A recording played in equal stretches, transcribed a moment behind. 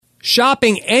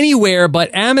Shopping anywhere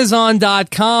but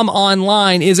Amazon.com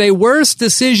online is a worse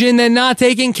decision than not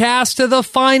taking Cass to the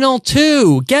final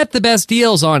two. Get the best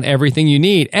deals on everything you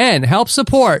need and help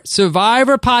support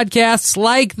Survivor podcasts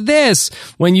like this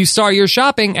when you start your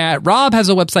shopping at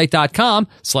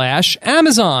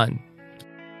robhasawebsite.com/Amazon.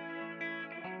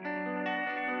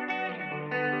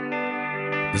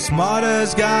 The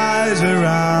smartest guys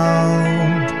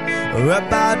around are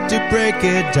about to break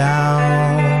it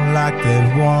down like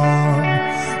they've won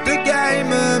the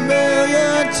game a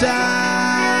million times.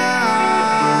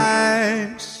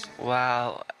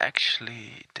 Well,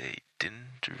 actually, they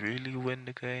didn't really win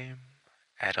the game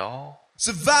at all.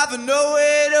 Survivor know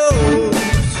it all.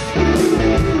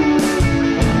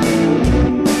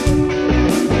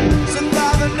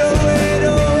 Survivor know it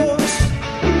all.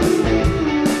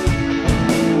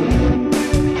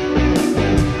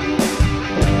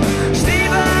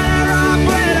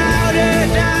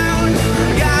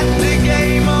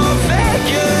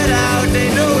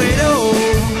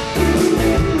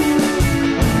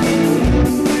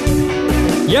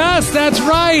 Yes, that's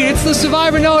right. It's the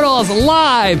Survivor Know-It-Alls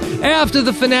live after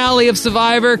the finale of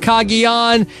Survivor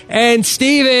Cagayan. And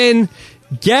Steven,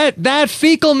 get that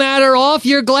fecal matter off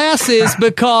your glasses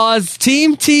because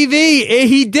Team TV,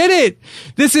 he did it.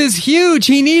 This is huge.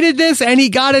 He needed this and he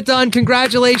got it done.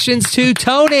 Congratulations to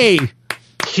Tony.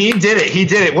 He did it. He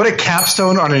did it. What a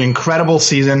capstone on an incredible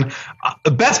season.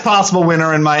 The best possible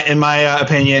winner in my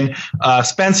opinion.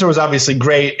 Spencer was obviously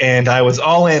great, and I was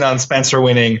all in on Spencer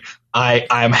winning.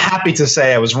 I'm happy to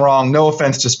say I was wrong. No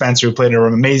offense to Spencer, who played an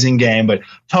amazing game, but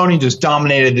Tony just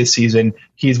dominated this season.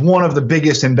 He's one of the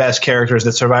biggest and best characters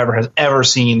that Survivor has ever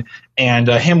seen, and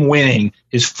him winning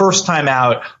his first time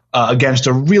out against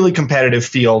a really competitive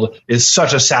field is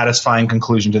such a satisfying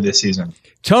conclusion to this season.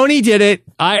 Tony did it.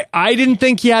 I didn't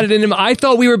think he had it in him. I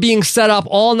thought we were being set up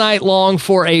all night long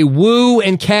for a Woo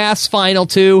and Cass final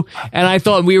two, and I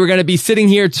thought we were going to be sitting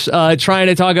here trying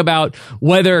to talk about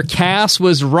whether Cass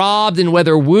was robbed and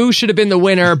whether Woo should have been the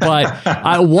winner.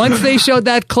 But once they showed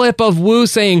that clip of Woo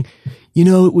saying, you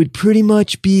know, it would pretty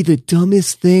much be the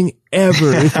dumbest thing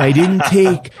ever if I didn't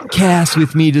take Cass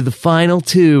with me to the final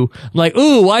two. I'm like,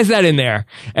 ooh, why is that in there?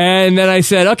 And then I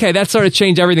said, okay, that sort of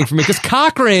changed everything for me because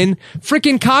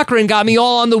freaking Cochran got me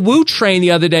all on the Woo train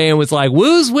the other day and was like,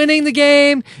 Woo's winning the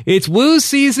game. It's Woo's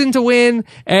season to win.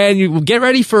 And you get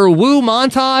ready for a Woo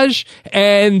montage.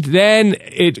 And then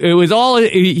it was all,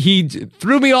 he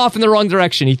threw me off in the wrong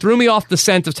direction. He threw me off the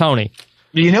scent of Tony.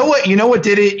 You know what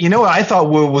did it? You know what I thought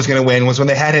Woo was going to win was when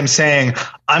they had him saying,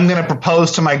 I'm going to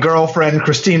propose to my girlfriend,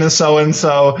 Christina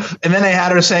so-and-so. And then they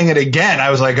had her saying it again. I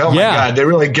was like, oh my God, they're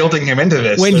really guilting him into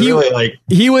this. When he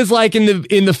was like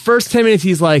in the first 10 minutes,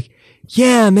 he's like,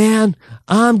 yeah, man,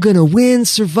 I'm going to win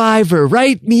Survivor.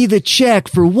 Write me the check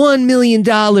for $1 million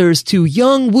to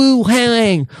Young Woo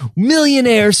Hang,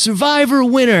 millionaire Survivor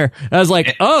winner. I was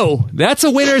like, oh, that's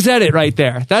a winner's edit right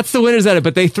there. That's the winner's edit.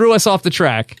 But they threw us off the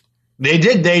track. They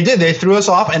did. They threw us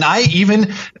off. And I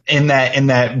even in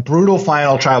that brutal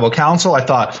final tribal council, I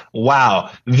thought,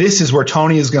 wow, this is where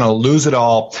Tony is going to lose it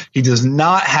all. He's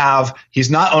not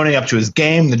owning up to his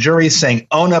game. The jury is saying,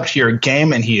 own up to your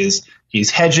game. And he's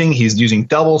hedging. He's using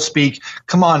double speak.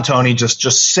 Come on, Tony, just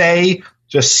say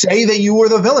that you were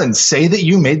the villain. Say that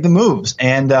you made the moves.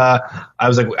 And I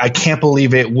was like, I can't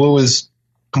believe it. Woo is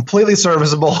completely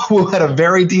serviceable. Woo had a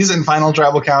very decent final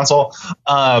tribal council.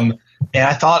 And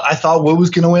I thought Woo was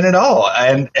going to win it all.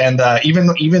 And even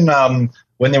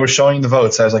when they were showing the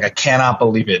votes, I was like, I cannot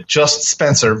believe it. Just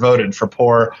Spencer voted for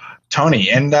poor Tony.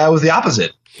 And it was the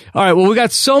opposite. All right, well, we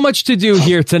got so much to do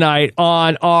here tonight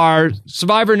on our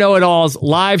Survivor Know-It-Alls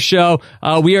live show.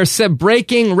 We are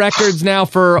breaking records now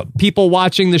for people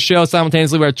watching the show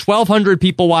simultaneously. We're at 1,200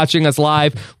 people watching us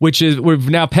live, we've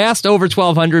now passed over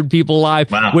 1,200 people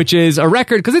live, wow, which is a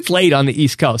record because it's late on the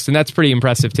East Coast, and that's pretty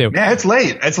impressive too. Yeah, it's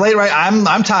late. It's late, right?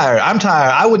 I'm tired.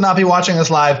 I would not be watching us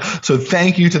live, so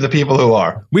thank you to the people who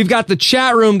are. We've got the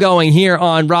chat room going here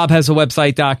on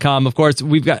robhasawebsite.com. Of course,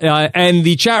 we've got and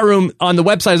the chat room on the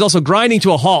website is also grinding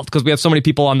to a halt because we have so many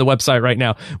people on the website right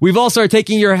now. We've also are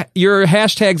taking your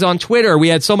hashtags on Twitter. We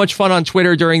had so much fun on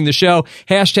Twitter during the show.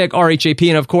 Hashtag RHAP.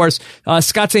 And of course,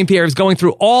 Scott St. Pierre is going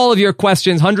through all of your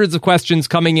questions, hundreds of questions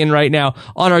coming in right now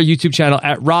on our YouTube channel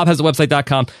at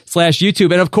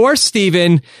robhasawebsite.com/YouTube. And of course,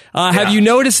 Steven, have you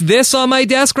noticed this on my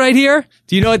desk right here?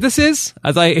 Do you know what this is?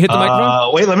 As I hit the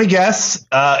microphone? Wait, let me guess.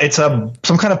 It's some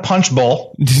kind of punch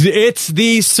bowl. It's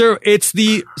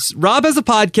the Rob Has a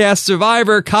Podcast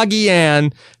Survivor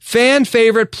Cagayan fan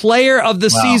favorite player of the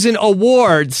season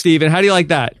award. Steven, how do you like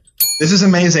that? This is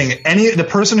amazing. The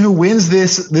person who wins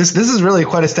this is really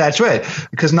quite a statuette,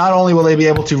 because not only will they be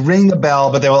able to ring the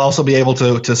bell, but they will also be able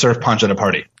to serve punch at a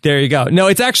party. There you go. No,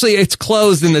 it's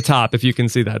closed in the top. If you can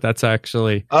see that, that's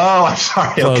actually. Oh, I'm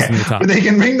sorry. Closed Okay, in the top. but they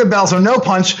can ring the bell, so no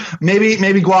punch. Maybe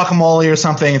guacamole or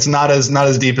something. It's not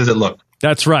as deep as it looked.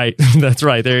 That's right. That's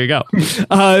right. There you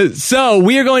go. So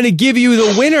we are going to give you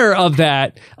the winner of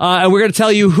that, and we're going to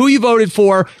tell you who you voted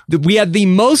for. We had the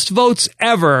most votes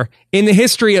ever in the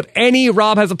history of any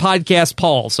Rob Has a Podcast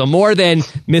poll. So more than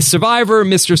Miss Survivor,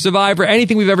 Mr. Survivor,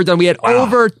 anything we've ever done. We had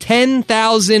over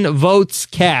 10,000 votes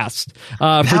cast for this in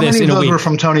a week. How many of those were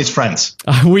from Tony's friends?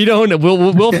 We don't know.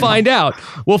 We'll find out.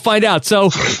 We'll find out. So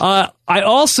I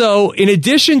also, in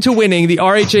addition to winning the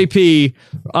RHAP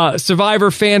Survivor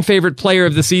Fan Favorite Player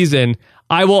of the Season,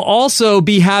 I will also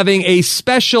be having a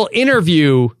special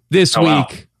interview this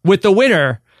week with the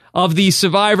winner of the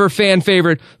Survivor Fan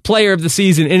Favorite Player of the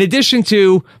Season, in addition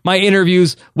to my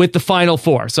interviews with the Final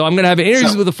Four. So I'm going to have an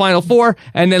interview with the Final Four,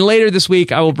 and then later this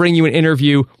week, I will bring you an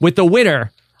interview with the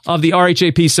winner of the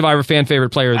RHAP Survivor Fan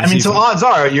Favorite Player of the Season. So odds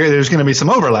are there's going to be some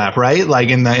overlap, right? Like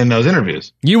in those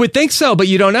interviews. You would think so, but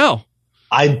you don't know.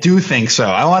 I do think so.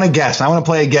 I want to guess. I want to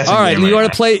play a guessing game. All right, you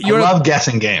want to play? I love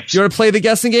guessing games. You want to play the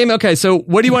guessing game? Okay, so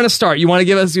what do you want to start? You want to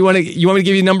give us? You want me to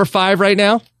give you number 5 right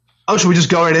now? Oh, should we just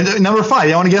go right into number 5?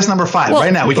 I want to guess number 5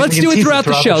 right now. Let's do it throughout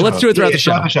the show. Let's do it throughout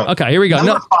the show. Okay, here we go.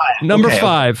 Number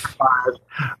 5.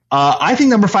 I think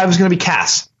number 5 is going to be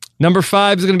Cass. Number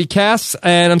 5 is going to be Cass,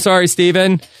 and I'm sorry,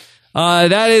 Steven.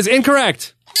 That is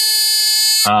incorrect.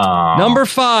 Number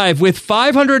 5 with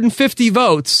 550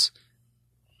 votes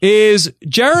is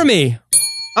Jeremy.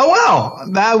 Oh, wow.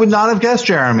 I would not have guessed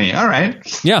Jeremy. All right.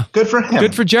 Yeah. Good for him.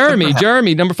 Good for Jeremy.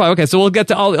 Jeremy, number 5. Okay, so we'll get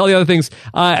to all the other things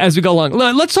as we go along.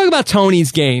 Let's talk about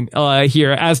Tony's game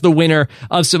here as the winner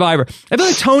of Survivor. I feel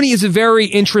like Tony is a very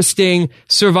interesting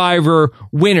Survivor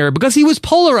winner because he was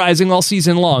polarizing all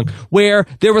season long, where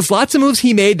there was lots of moves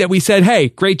he made that we said, hey,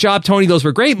 great job, Tony. Those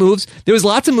were great moves. There was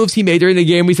lots of moves he made during the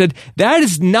game. We said, that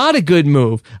is not a good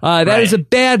move. That is a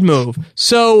bad move.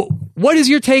 So what is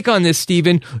your take on this,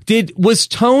 Steven? Was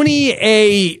Tony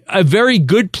a very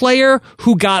good player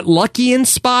who got lucky in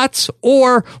spots,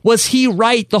 or was he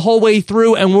right the whole way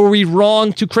through and were we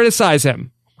wrong to criticize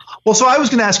him? Well, so I was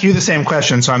going to ask you the same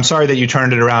question, so I'm sorry that you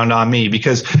turned it around on me,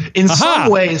 because in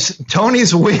some ways,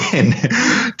 Tony's win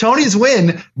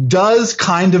does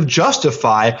kind of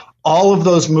justify all of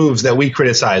those moves that we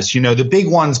criticize. You know, the big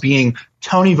ones being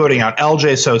Tony voting out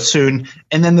LJ so soon,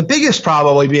 and then the biggest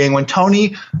probably being when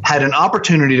Tony had an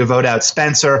opportunity to vote out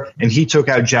Spencer and he took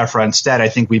out Jeffra instead. I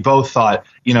think we both thought,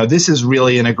 you know, this is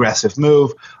really an aggressive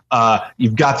move.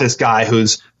 You've got this guy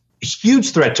who's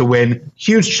huge threat to win,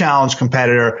 huge challenge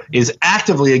competitor, is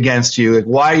actively against you. Like,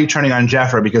 why are you turning on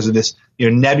Jeffra because of this, you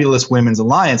know, nebulous women's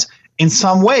alliance? In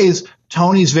some ways,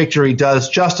 Tony's victory does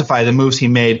justify the moves he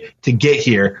made to get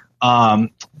here.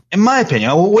 In my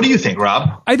opinion, what do you think,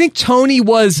 Rob? I think Tony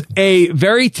was a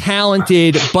very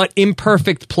talented but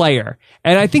imperfect player.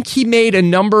 And I think he made a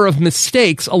number of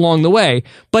mistakes along the way,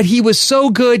 but he was so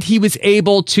good he was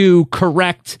able to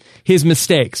correct his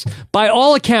mistakes. By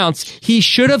all accounts, he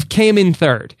should have came in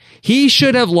third. He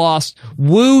should have lost.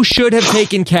 Wu should have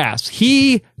taken Cass.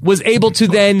 He was able to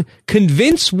then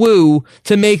convince Wu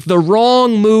to make the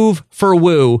wrong move for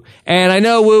Wu. And I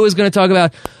know Wu is going to talk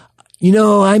about, you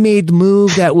know, I made the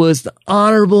move that was the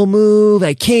honorable move.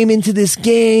 I came into this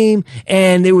game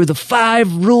and there were the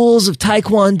 5 rules of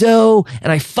Taekwondo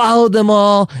and I followed them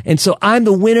all. And so I'm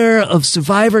the winner of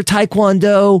Survivor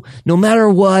Taekwondo no matter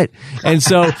what. And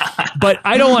so, but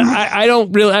I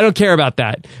don't care about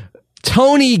that.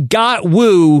 Tony got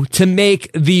Wu to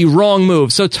make the wrong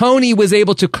move. So Tony was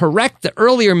able to correct the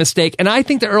earlier mistake, and I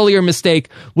think the earlier mistake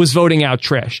was voting out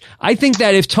Trish. I think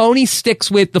that if Tony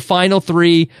sticks with the final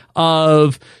 3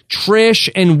 of Trish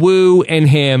and Wu and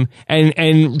him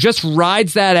and just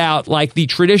rides that out like the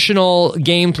traditional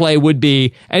gameplay would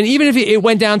be, and even if it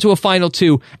went down to a final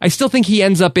 2, I still think he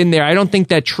ends up in there. I don't think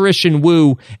that Trish and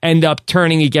Wu end up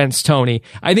turning against Tony.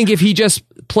 I think if he just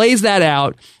plays that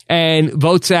out and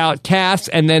votes out Cass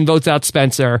and then votes out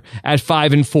Spencer at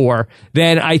 5 and 4,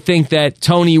 then I think that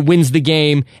Tony wins the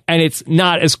game and it's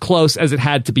not as close as it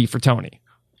had to be for Tony.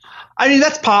 I mean,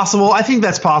 that's possible. I think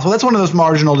that's possible. That's one of those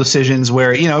marginal decisions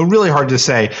where, you know, really hard to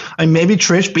say. I mean, maybe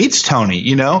Trish beats Tony,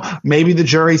 you know, maybe maybe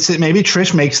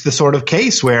Trish makes the sort of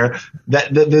case where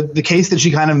that the case that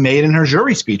she kind of made in her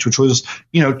jury speech, which was,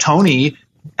 you know, Tony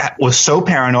was so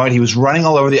paranoid. He was running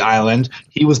all over the island.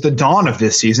 He was the dawn of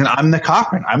this season. I'm the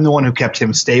Cochran. I'm the one who kept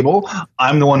him stable.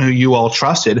 I'm the one who you all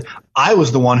trusted. I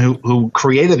was the one who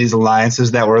created these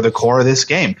alliances that were the core of this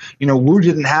game. Wu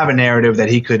didn't have a narrative that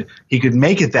he could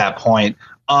make at that point.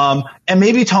 And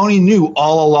maybe Tony knew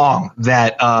all along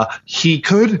that he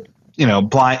could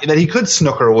that he could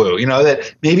snooker Wu,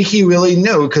 that maybe he really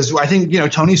knew, because I think,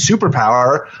 Tony's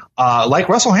superpower, like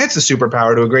Russell Hanson's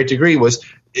superpower to a great degree,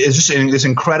 is just this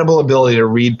incredible ability to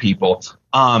read people.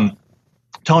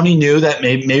 Tony knew that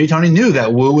maybe Tony knew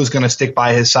that Wu was going to stick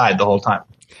by his side the whole time.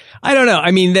 I don't know. I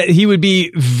mean, that he would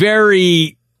be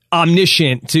very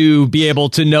omniscient to be able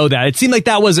to know that. It seemed like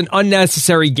that was an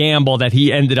unnecessary gamble that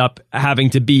he ended up having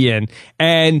to be in.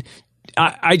 And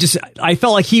I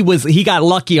felt like he got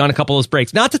lucky on a couple of those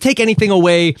breaks. Not to take anything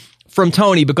away from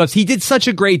Tony, because he did such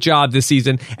a great job this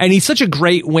season, and he's such a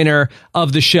great winner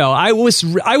of the show. I was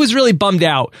really bummed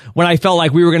out when I felt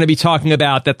like we were going to be talking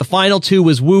about that the final two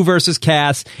was Wu versus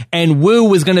Cass, and Wu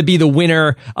was going to be the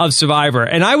winner of Survivor.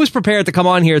 And I was prepared to come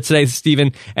on here today,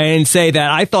 Stephen, and say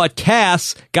that I thought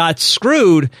Cass got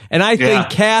screwed, and I think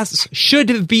Cass should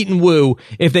have beaten Wu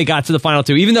if they got to the final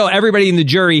two. Even though everybody in the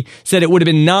jury said it would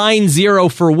have been 9-0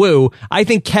 for Wu, I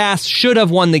think Cass should have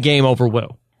won the game over Wu.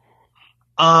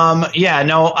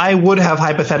 I would have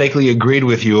hypothetically agreed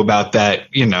with you about that,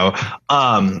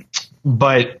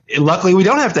 but luckily we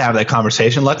don't have to have that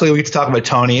conversation. Luckily we get to talk about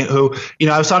Tony, who,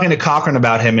 I was talking to Cochran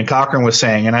about him, and Cochran was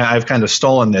saying, and I've kind of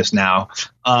stolen this now.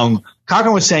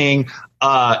 Cochran was saying,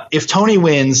 if Tony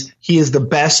wins, he is the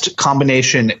best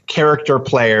combination character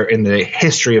player in the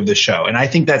history of the show. And I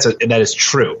think that is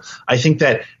true. I think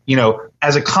that,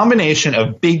 as a combination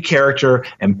of big character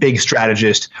and big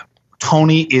strategist,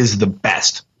 Tony is the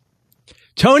best.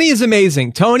 Tony is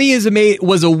amazing. Tony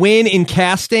was a win in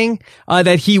casting.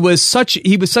 That he was such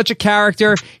a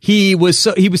character. He was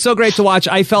so great to watch.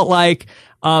 I felt like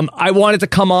I wanted to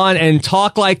come on and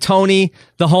talk like Tony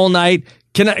the whole night.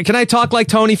 Can I talk like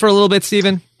Tony for a little bit,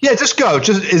 Steven? Yeah, just go.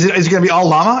 Is it going to be all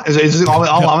llama? Is it all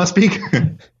llama speak?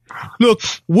 Look,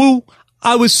 Wu,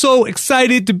 I was so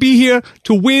excited to be here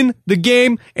to win the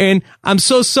game, and I'm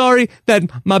so sorry that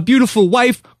my beautiful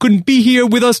wife couldn't be here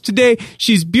with us today.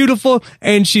 She's beautiful,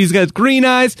 and she's got green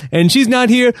eyes, and she's not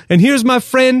here, and here's my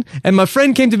friend, and my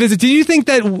friend came to visit. Did you think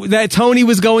that Tony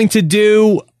was going to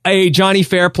do a Johnny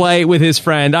Fairplay with his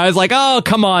friend? I was like, oh,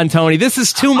 come on, Tony. This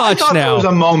is too much now. I thought there was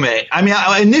a moment. I mean,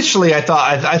 initially I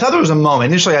thought there was a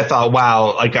moment. Initially I thought,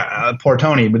 wow, like poor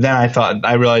Tony. But then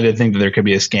I really did think that there could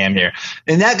be a scam here.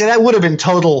 And that would have been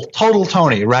total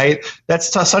Tony, right?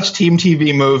 That's such team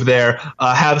TV move there.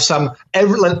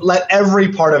 Let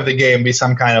every part of the game be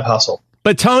some kind of hustle.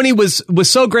 But Tony was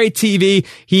so great TV.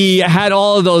 He had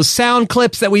all of those sound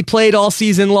clips that we played all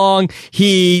season long.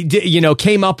 He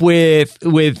came up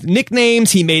with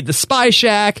nicknames. He made the Spy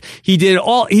Shack. He did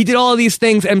all of these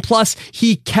things, and plus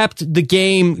he kept the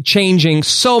game changing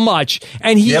so much.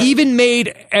 And he even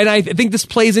made, and I think this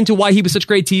plays into why he was such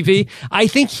great TV. I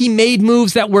think he made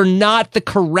moves that were not the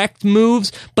correct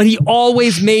moves, but he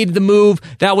always made the move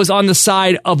that was on the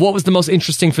side of what was the most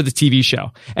interesting for the TV show.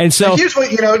 And so here's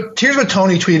what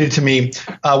Tony tweeted to me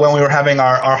when we were having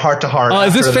our heart-to-heart.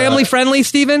 Is this family-friendly,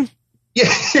 Stephen? Yeah,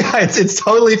 it's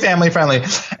totally family-friendly.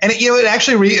 And, it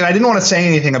actually, and I didn't want to say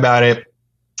anything about it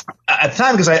at the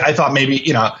time because I thought maybe,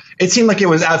 it seemed like it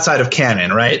was outside of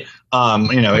canon, right?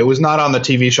 It was not on the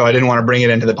TV show. I didn't want to bring it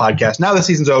into the podcast. Now the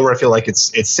season's over. I feel like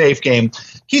it's safe game.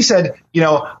 He said,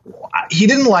 he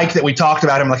didn't like that we talked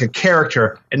about him like a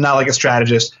character and not like a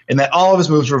strategist, and that all of his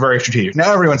moves were very strategic.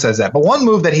 Now everyone says that, but one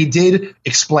move that he did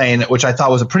explain, which I thought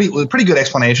was a pretty good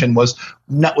explanation, was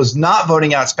not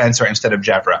voting out Spencer instead of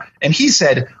Jeffra. And he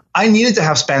said, I needed to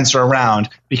have Spencer around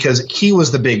because he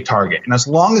was the big target. And as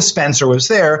long as Spencer was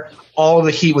there, all of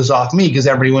the heat was off me because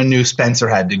everyone knew Spencer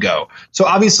had to go. So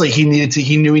obviously he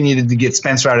knew he needed to get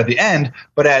Spencer out at the end,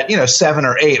 but at 7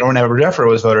 or 8 or whenever Jeffra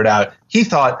was voted out, he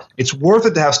thought it's worth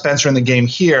it to have Spencer in the game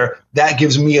here. That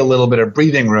gives me a little bit of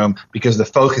breathing room because the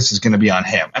focus is going to be on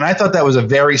him. And I thought that was a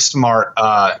very smart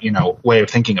way of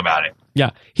thinking about it.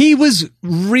 Yeah, he was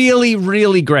really,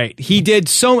 really great. He did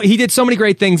so many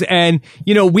great things, and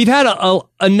we've had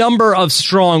a number of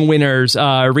strong winners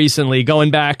recently.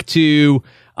 Going back to,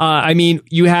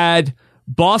 you had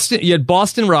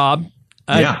Boston Rob,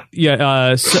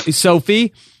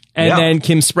 Sophie, and then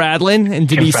Kim Spradlin and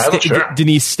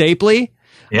Denise Stapley.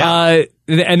 Yeah.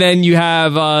 And then you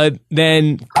have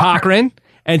then Cochran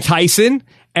and Tyson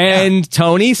and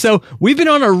Tony. So we've been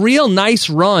on a real nice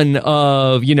run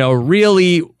of,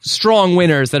 really strong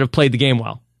winners that have played the game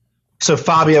well. So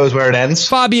Fabio is where it ends?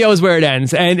 Fabio is where it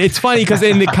ends. And it's funny because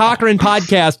in the Cochran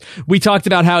podcast, we talked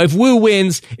about how if Wu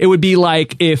wins, it would be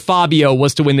like if Fabio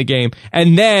was to win the game.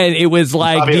 And then it was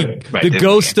like the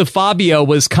ghost of Fabio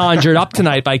was conjured up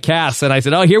tonight by Cass. And I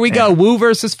said, oh, here we go. Wu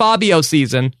versus Fabio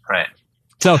season. Right.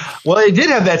 So, well, it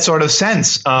did have that sort of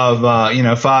sense of,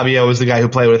 Fabio was the guy who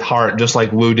played with heart, just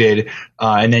like Wu did.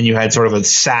 And then you had sort of a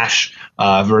Sash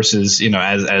versus,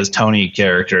 as Tony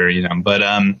character, But,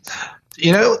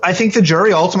 I think the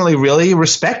jury ultimately really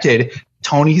respected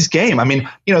Tony's game. I mean,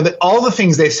 all the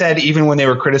things they said, even when they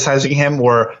were criticizing him,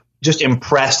 were just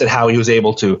impressed at how he was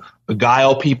able to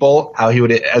beguile people, how he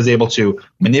was able to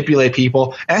manipulate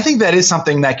people. And I think that is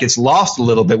something that gets lost a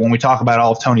little bit when we talk about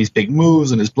all of Tony's big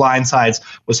moves and his blind sides,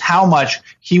 was how much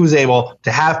he was able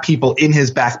to have people in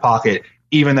his back pocket,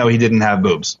 even though he didn't have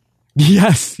boobs.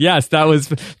 Yes, that was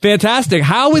fantastic.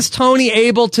 How is Tony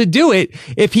able to do it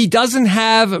if he doesn't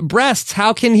have breasts?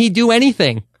 How can he do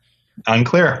anything?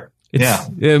 Unclear.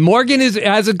 Morgan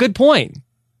has a good point.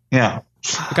 Yeah.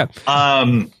 Okay.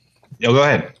 Go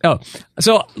ahead. Oh,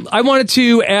 so I wanted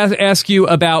to ask you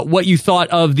about what you thought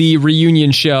of the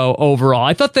reunion show overall.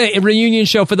 I thought the reunion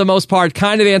show, for the most part,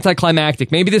 kind of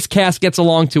anticlimactic. Maybe this cast gets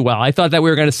along too well. I thought that we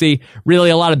were going to see really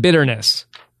a lot of bitterness.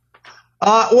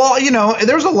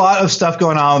 There's a lot of stuff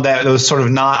going on that was sort of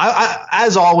not.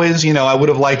 As always, I would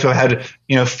have liked to have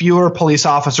had, fewer police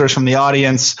officers from the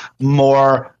audience,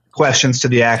 more questions to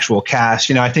the actual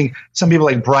cast. I think some people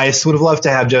like Bryce would have loved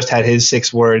to have just had his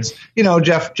 6 words.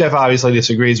 Jeff obviously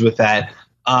disagrees with that.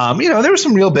 There was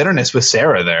some real bitterness with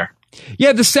Sarah there.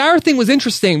 Yeah, the Sarah thing was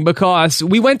interesting because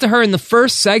we went to her in the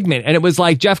first segment and it was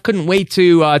like Jeff couldn't wait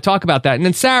to talk about that. And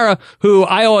then Sarah, who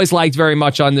I always liked very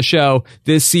much on the show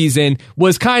this season,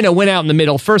 was kind of went out in the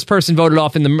middle. First person voted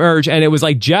off in the merge. And it was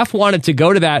like Jeff wanted to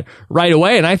go to that right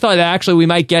away. And I thought that actually we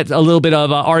might get a little bit of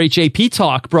RHAP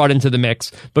talk brought into the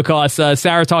mix because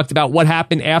Sarah talked about what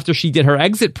happened after she did her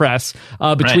exit press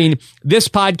between this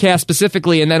podcast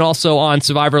specifically and then also on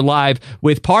Survivor Live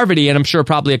with Parvati. And I'm sure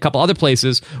probably a couple other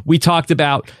places. We talked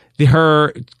about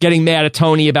her getting mad at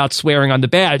Tony about swearing on the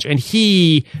badge, and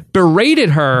he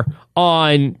berated her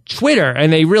on Twitter,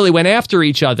 and they really went after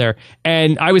each other.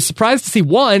 And I was surprised to see,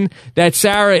 one, that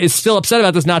Sarah is still upset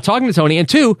about this, not talking to Tony, and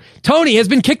two, Tony has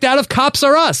been kicked out of Cops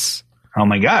R Us. Oh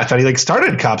my God, I thought he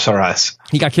started Cops R Us.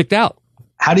 He got kicked out.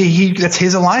 That's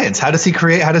his alliance. How does he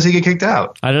get kicked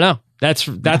out? I don't know.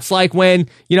 That's like when,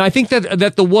 I think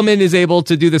that the woman is able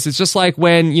to do this. It's just like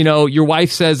when, your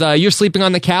wife says, you're sleeping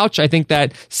on the couch. I think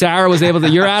that Sarah was able to,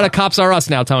 you're out of Cops R Us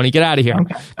now, Tony. Get out of here.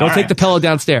 Okay. Go take the pillow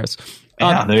downstairs.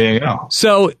 Yeah, there you go.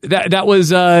 So that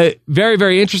was very,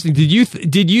 very interesting.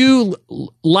 Did you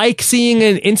like seeing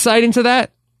an insight into that?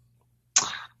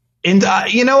 And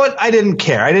you know what? I didn't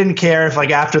care. I didn't care if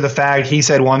after the fact he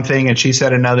said one thing and she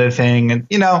said another thing. And,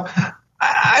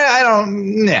 I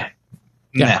don't,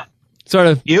 nah. Sort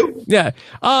of. You? Yeah.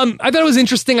 I thought it was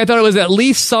interesting. I thought it was at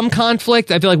least some conflict.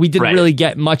 I feel like we didn't really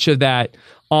get much of that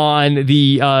on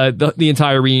the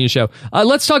entire reunion show.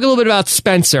 Let's talk a little bit about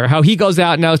Spencer, how he goes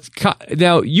out now.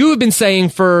 Now you have been saying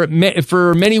for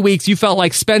many weeks you felt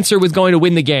like Spencer was going to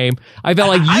win the game. I felt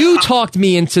like you talked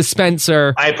me into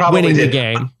Spencer winning the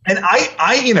game. And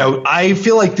I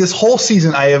feel like this whole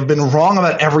season I have been wrong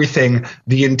about everything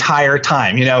the entire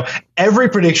time. Every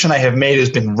prediction I have made has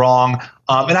been wrong.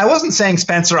 And I wasn't saying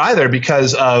Spencer either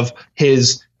because of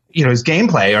his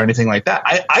gameplay or anything like that.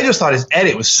 I just thought his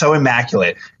edit was so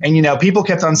immaculate. And, people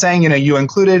kept on saying, you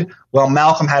included, well,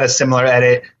 Malcolm had a similar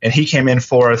edit and he came in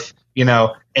 4th,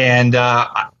 and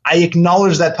I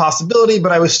acknowledged that possibility,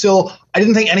 but I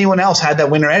didn't think anyone else had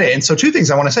that winner edit. And so 2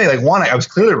 things I want to say, one, I was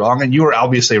clearly wrong and you were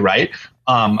obviously right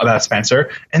about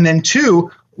Spencer. And then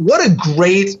 2, what a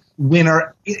great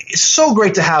winner. It's so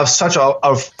great to have such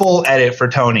a full edit for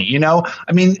Tony.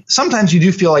 I mean, sometimes you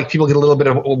do feel like people get a little bit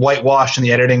of whitewashed in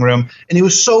the editing room. And it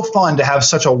was so fun to have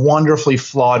such a wonderfully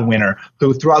flawed winner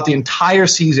who throughout the entire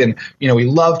season, we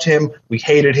loved him. We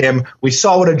hated him. We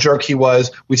saw what a jerk he was.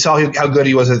 We saw how good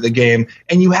he was at the game.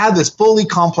 And you had this fully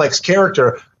complex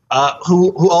character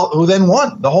who then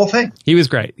won the whole thing. He was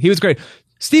great.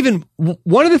 Steven,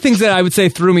 one of the things that I would say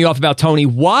threw me off about Tony,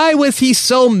 why was he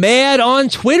so mad on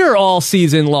Twitter all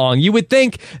season long? You would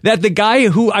think that the guy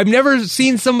who I've never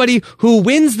seen somebody who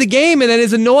wins the game and then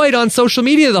is annoyed on social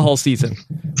media the whole season.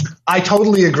 I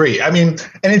totally agree. I mean,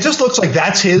 and it just looks like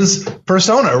that's his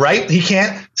persona, right? He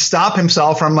can't stop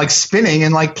himself from spinning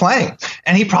and playing.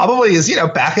 And he probably is,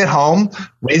 back at home,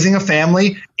 raising a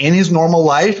family in his normal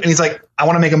life. And he's like, I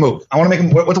want to make a move.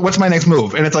 What's my next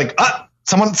move? And it's like,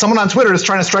 Someone on Twitter is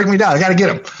trying to strike me down. I got to get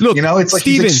him. Look, it's like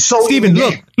Steven, he's so Steven,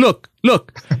 look.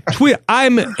 Look,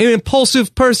 I'm an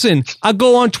impulsive person. I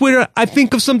go on Twitter, I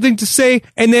think of something to say,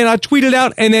 and then I tweet it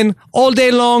out, and then all day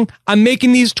long, I'm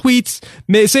making these tweets,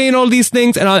 saying all these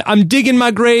things, and I'm digging my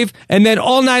grave, and then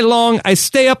all night long, I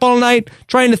stay up all night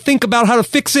trying to think about how to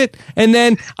fix it, and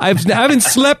then I haven't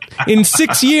slept in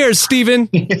 6 years, Steven.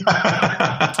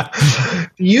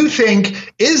 You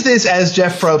think, is this, as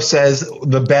Jeff Probst says,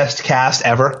 the best cast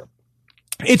ever?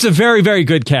 It's a very, very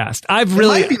good cast. It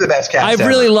might be the best cast ever.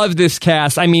 really loved this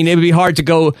cast. I mean, it would be hard to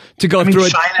go through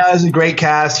it. China is a great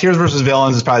cast. Heroes vs.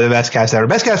 Villains is probably the best cast ever.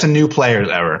 Best cast of new players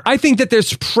ever. I think that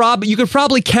you could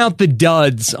probably count the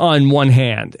duds on one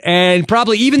hand, and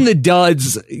probably even the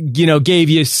duds, gave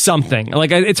you something.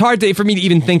 Like, it's hard for me to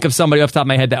even think of somebody off the top of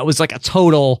my head that was like a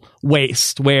total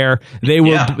waste, where they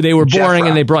were boring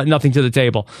and they brought nothing to the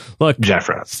table. Look,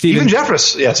 Jeffress. Even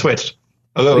Jeffress, switched.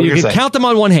 You can count them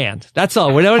on one hand. That's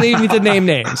all. We don't even need to name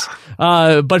names.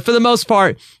 But for the most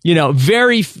part,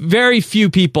 very, very few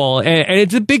people, and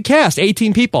it's a big cast,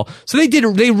 18 people. So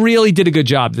they really did a good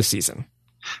job this season.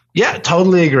 Yeah,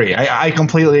 totally agree. I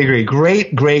completely agree.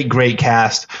 Great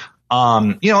cast.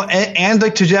 And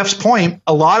like to Jeff's point,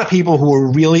 a lot of people who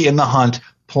are really in the hunt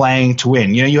playing to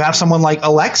win. You have someone like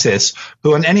Alexis,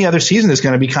 who in any other season is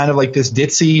going to be kind of like this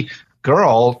ditzy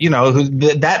girl, who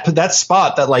that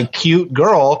spot, that like cute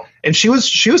girl, and she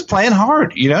was playing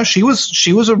hard. She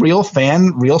was a real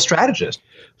fan, real strategist.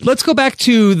 Let's go back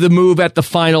to the move at the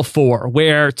Final Four,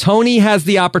 where Tony has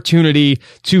the opportunity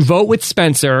to vote with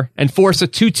Spencer and force a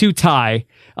 2-2 tie.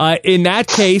 In that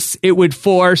case, it would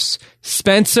force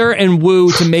Spencer and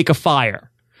Wu to make a fire.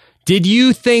 Did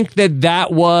you think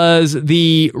that was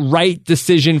the right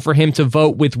decision for him to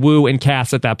vote with Wu and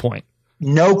Cass at that point?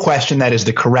 No question, that is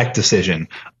the correct decision.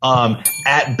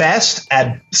 At best,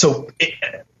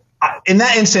 in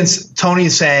that instance,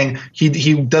 Tony's saying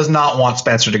he does not want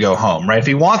Spencer to go home, right? If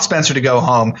he wants Spencer to go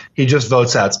home, he just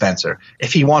votes out Spencer.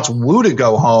 If he wants Wu to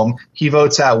go home, he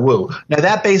votes out Wu. Now,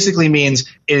 that basically means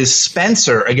it is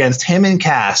Spencer against him and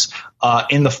Cass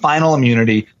in the final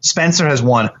immunity. Spencer has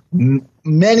won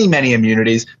many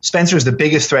immunities. Spencer is the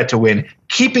biggest threat to win.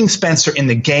 Keeping Spencer in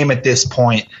the game at this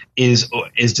point is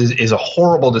a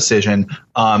horrible decision.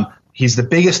 He's the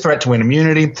biggest threat to win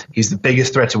immunity. He's the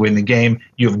biggest threat to win the game.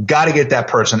 You've got to get that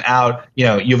person out. You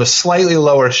have a slightly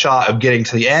lower shot of getting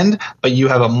to the end, but you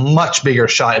have a much bigger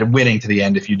shot at winning to the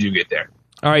end if you do get there.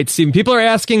 All right, Steven, people are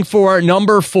asking for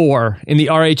number 4 in the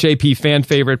RHAP fan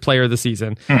favorite player of the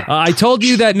season. I told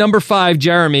you that number 5,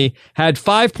 Jeremy, had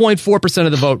 5.4%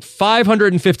 of the vote.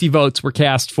 550 votes were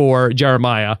cast for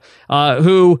Jeremiah,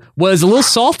 who was a little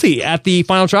salty at the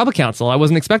final tribal council. I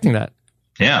wasn't expecting that.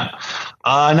 Yeah.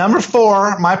 Number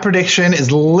 4, my prediction is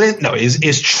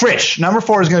Trish. Number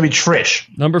 4 is going to be Trish.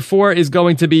 Number 4 is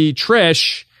going to be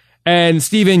Trish. And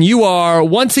Steven, you are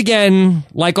once again,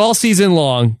 like all season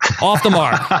long, off the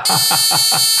mark.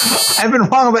 I've been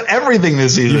wrong about everything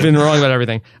this season. You've been wrong about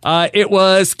everything. It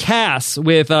was Cass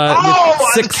with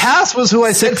Cass was who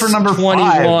I said for number 5.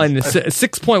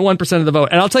 6.1% of the vote.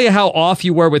 And I'll tell you how off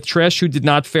you were with Trish, who did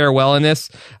not fare well in this.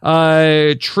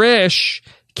 Trish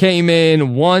came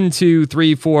in 1, 2,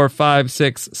 3, 4, 5,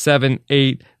 6, 7,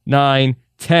 8, 9,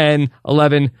 10,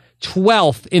 11,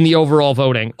 12th in the overall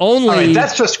voting.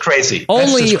 That's just crazy.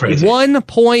 Only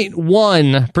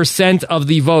 1.1% of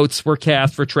the votes were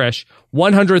cast for Trish.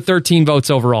 113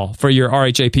 votes overall for your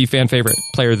RHAP fan favorite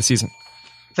player of the season.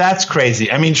 That's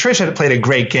crazy. I mean, Trish had played a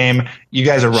great game. You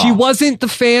guys are wrong. She wasn't the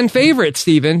fan favorite,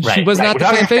 Steven. She was not the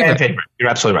fan favorite. You're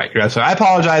absolutely right. I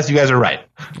apologize. You guys are right.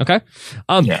 Okay.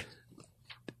 Yeah.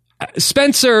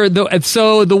 Spencer,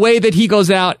 so the way that he goes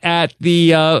out at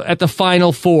the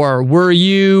Final Four, were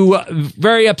you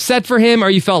very upset for him,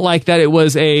 or you felt like that it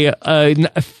was a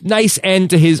nice end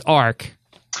to his arc?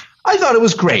 I thought it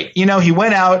was great. He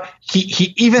went out.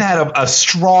 He even had a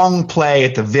strong play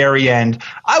at the very end.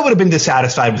 I would have been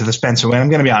dissatisfied with the Spencer win. I'm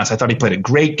going to be honest. I thought he played a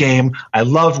great game. I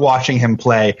loved watching him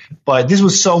play, but this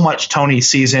was so much Tony's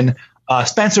season.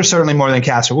 Spencer certainly more than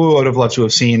Cass, who I would have loved to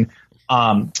have seen.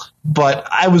 But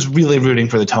I was really rooting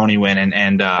for the Tony win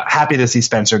and happy to see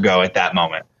Spencer go at that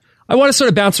moment. I want to sort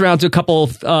of bounce around to a couple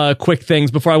of quick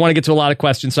things before I want to get to a lot of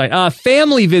questions tonight.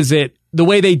 Family visit, the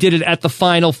way they did it at the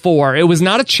Final Four. It was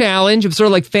not a challenge. It was sort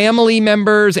of like family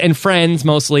members and friends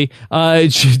mostly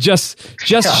just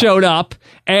showed up,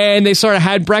 and they sort of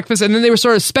had breakfast, and then they were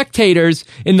sort of spectators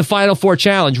in the Final Four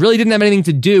challenge. Really didn't have anything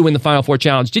to do in the Final Four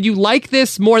challenge. Did you like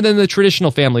this more than the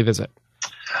traditional family visit?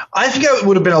 I think it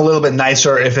would have been a little bit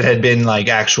nicer if it had been like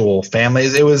actual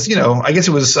families. It was, I guess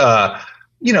it was,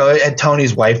 had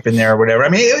Tony's wife been there or whatever. I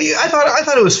mean, I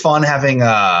thought it was fun having,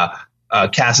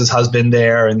 Cass's husband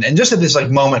there, and just at this like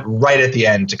moment right at the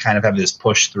end to kind of have this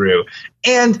push through.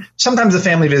 And sometimes the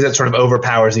family visit sort of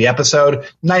overpowers the episode.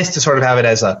 Nice to sort of have it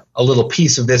as a little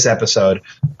piece of this episode.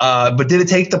 But did it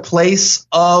take the place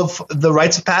of the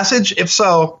rites of passage? If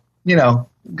so,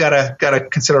 gotta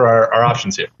consider our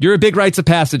options here. You're a big rites of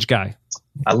passage guy.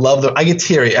 I get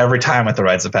teary every time with the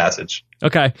rites of passage.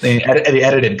 Okay. The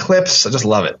edited clips, I just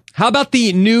love it. How about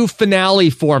the new finale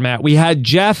format? We had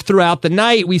Jeff throughout the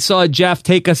night. We saw Jeff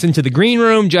take us into the green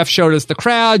room. Jeff showed us the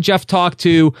crowd. Jeff talked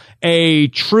to a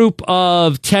troop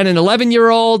of 10 and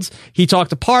 11-year-olds. He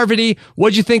talked to Parvati.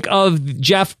 What'd you think of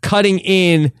Jeff cutting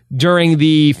in during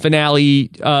the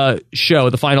finale show,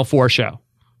 the Final Four show?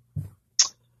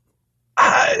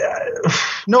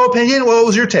 No opinion. What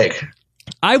was your take?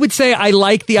 I would say I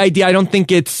like the idea. I don't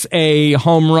think it's a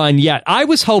home run yet. I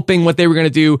was hoping what they were going to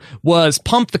do was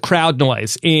pump the crowd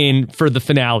noise in for the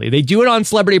finale. They do it on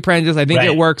Celebrity Apprentice. I think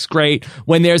it works great.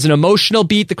 When there's an emotional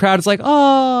beat, the crowd is like,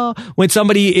 oh. When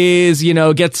somebody is,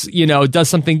 does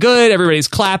something good, everybody's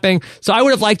clapping. So I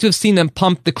would have liked to have seen them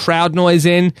pump the crowd noise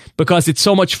in because it's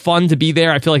so much fun to be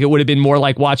there. I feel like it would have been more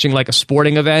like watching like a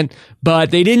sporting event, but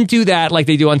they didn't do that like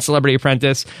they do on Celebrity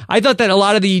Apprentice. I thought that a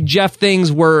lot of the Jeff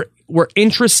things were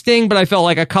interesting, but I felt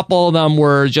like a couple of them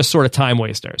were just sort of time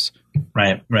wasters.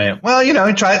 Right.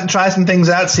 Well, try some things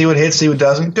out, see what hits, see what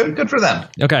doesn't. Good for them.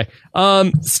 Okay.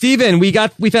 Steven, we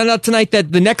found out tonight that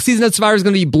the next season of Survivor is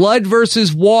going to be Blood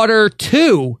versus Water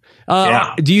 2.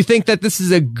 Do you think that this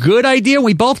is a good idea?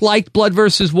 We both liked Blood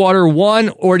versus Water 1,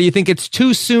 or do you think it's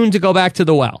too soon to go back to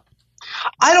the well?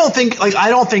 I don't think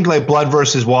Blood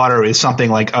versus Water is something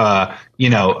like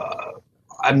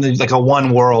like a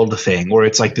one world thing where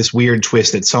it's like this weird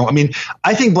twist.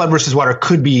 I think Blood versus Water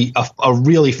could be a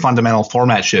really fundamental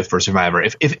format shift for Survivor.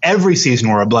 If every season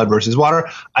were a Blood versus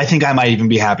Water, I think I might even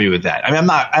be happy with that. I don't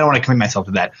want to commit myself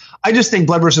to that. I just think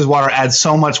Blood versus Water adds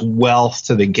so much wealth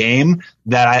to the game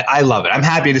that I love it. I'm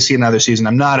happy to see another season.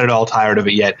 I'm not at all tired of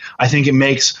it yet. I think it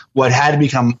makes what had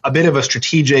become a bit of a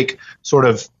strategic sort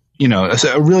of,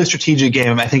 a really strategic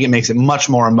game. I think it makes it much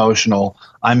more emotional.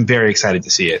 I'm very excited to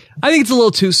see it. I think it's a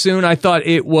little too soon. I thought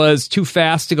it was too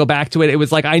fast to go back to it. It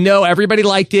was like, I know everybody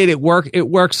liked it. It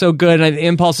worked so good. And the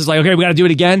impulse is like, okay, we got to do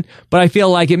it again. But I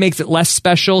feel like it makes it less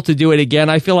special to do it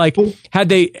again. I feel like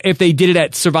if they did it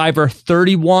at Survivor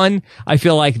 31, I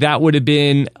feel like I would have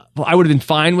been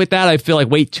fine with that. I feel like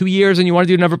wait 2 years and you want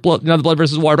to do another Blood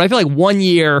versus Water. But I feel like 1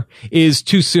 year is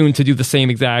too soon to do the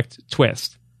same exact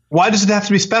twist. Why does it have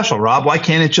to be special, Rob? Why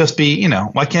can't it just be,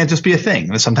 why can't it just be a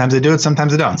thing? Sometimes they do it,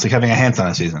 sometimes they don't. It's like having a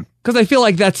hands-on season. Because I feel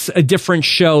like that's a different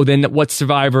show than what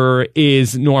Survivor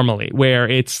is normally, where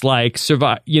it's like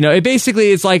it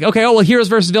basically is like, okay, Heroes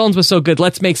versus Villains was so good.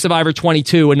 Let's make Survivor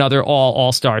 22 another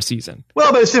all-star season.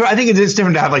 Well, but it's different. I think it's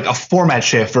different to have like a format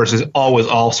shift versus always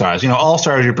all-stars.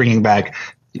 All-stars, you're bringing back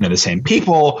the same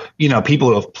people, people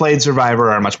who have played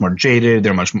Survivor are much more jaded.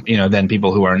 They're much, than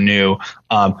people who are new.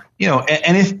 And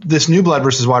if this new Blood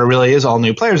versus Water really is all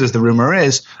new players, as the rumor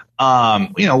is,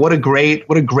 what a great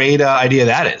idea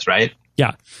that is, right?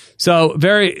 Yeah. So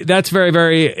that's very,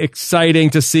 very exciting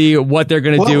to see what they're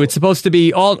going to do. It's supposed to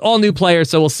be all new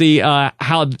players. So we'll see,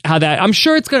 how that, I'm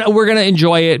sure we're going to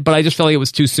enjoy it, but I just felt like it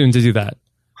was too soon to do that.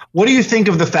 What do you think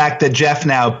of the fact that Jeff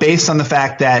now, based on the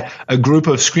fact that a group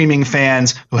of screaming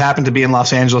fans who happen to be in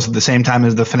Los Angeles at the same time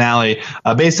as the finale,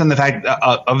 based on the fact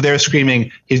of their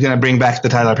screaming, he's going to bring back the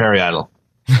Tyler Perry Idol?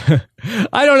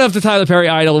 I don't know if the Tyler Perry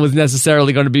Idol was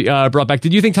necessarily going to be brought back.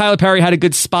 Did you think Tyler Perry had a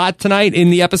good spot tonight in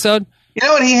the episode? You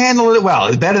know what? He handled it well.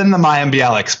 It's better than the Mayim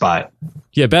Bialik spot.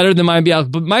 Yeah, better than Mayim Bialik.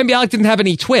 But Mayim Bialik didn't have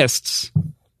any twists.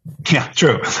 Yeah,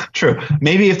 true.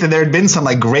 Maybe if there had been some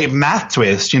like great math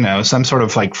twist, some sort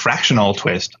of like fractional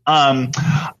twist. You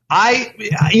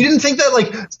didn't think that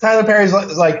like Tyler Perry's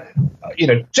like,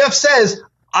 Jeff says,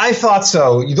 I thought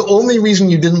so. The only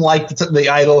reason you didn't like the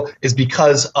Idol is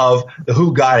because of the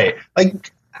Who Got It.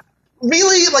 Like,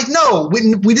 really? Like, no, we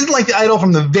didn't like the Idol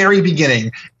from the very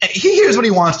beginning. He hears what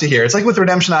he wants to hear. It's like with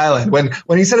Redemption Island.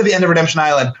 When he said at the end of Redemption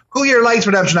Island, who here likes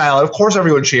Redemption Island? Of course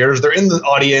everyone cheers. They're in the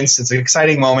audience. It's an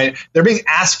exciting moment. They're being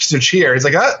asked to cheer. It's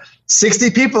like,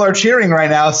 60 people are cheering right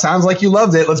now. Sounds like you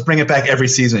loved it. Let's bring it back every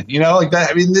season. Like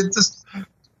that. I mean, it's just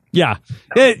Yeah.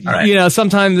 right. You know,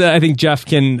 sometimes I think Jeff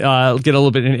can get a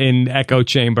little bit in echo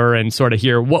chamber and sort of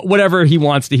hear whatever he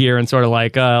wants to hear and sort of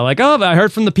like, oh, I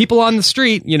heard from the people on the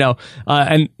street, you know,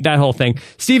 and that whole thing.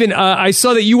 Steven, I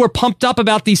saw that you were pumped up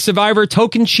about the Survivor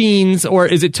Token Cheens, or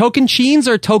is it Token Cheens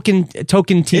or Token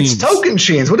Teens? It's Token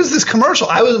Cheens. What is this commercial?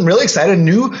 I was really excited.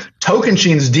 New Token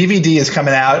Cheens DVD is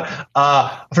coming out.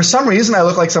 For some reason, I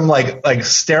look like some like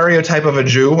stereotype of a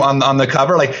Jew on the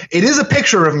cover. Like, it is a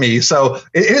picture of me, so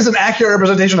it is an accurate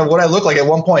representation of what I look like at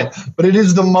one point. But it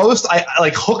is the most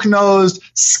like hook-nosed,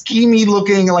 schemy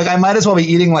looking. Like, I might as well be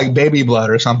eating like baby blood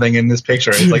or something in this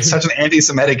picture. It's like such an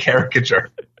anti-Semitic caricature.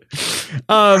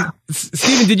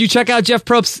 Steven, did you check out Jeff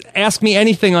Probst's Ask Me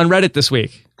Anything on Reddit this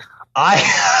week? I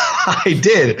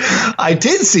did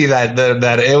see that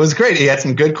it was great. He had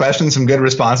some good questions, some good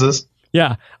responses.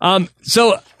 Yeah.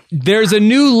 So there's a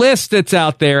new list that's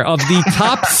out there of the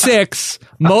top 6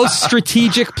 most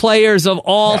strategic players of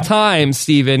all time,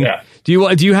 Steven. Yeah. Do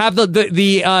you have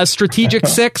the strategic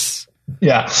 6?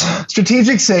 Yeah.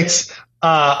 Strategic 6.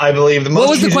 I believe the most. What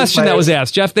was the question players, that was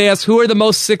asked? Jeff, they asked who are the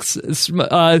most most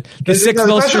strategic.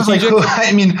 Like,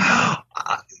 I mean,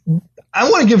 I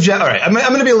want to give Jeff. All right, I'm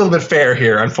going to be a little bit fair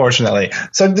here, unfortunately.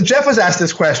 So Jeff was asked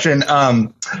this question: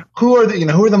 who are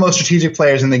the most strategic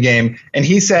players in the game? And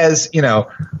he says,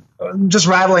 just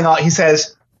rattling off. He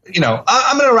says,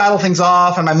 I'm going to rattle things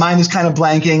off, and my mind is kind of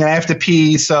blanking, and I have to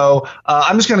pee. So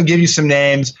I'm just going to give you some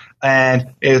names.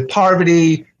 And it's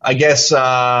Parvati, I guess,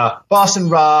 Boston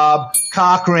Rob,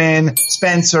 Cochran,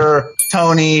 Spencer,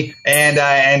 Tony, and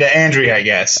Andrea, I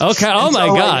guess. Okay. Oh, my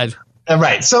God.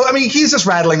 Right. So, I mean, he's just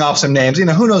rattling off some names,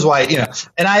 who knows why,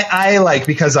 and I like,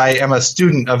 because I am a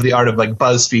student of the art of like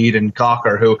BuzzFeed and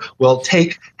Gawker, who will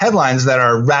take headlines that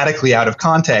are radically out of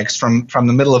context from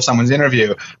the middle of someone's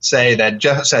interview, say that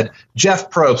Jeff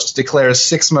Probst declares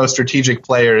 6 most strategic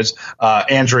players,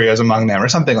 Andrea is among them, or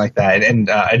something like that. And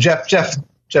Jeff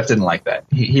didn't like that.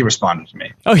 He responded to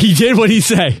me. Oh, he did? What'd he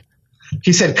say?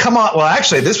 He said, come on. Well,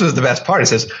 actually, this was the best part. He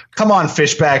says, come on,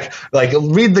 Fishback. Like,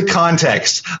 read the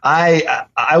context. I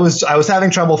was having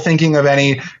trouble thinking of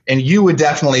any, and you would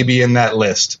definitely be in that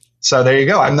list. So there you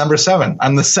go. I'm number 7.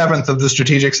 I'm the 7th of the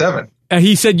strategic 7.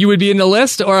 He said you would be in the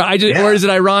list, or or is it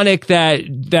ironic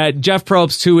that Jeff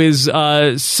Probst, who is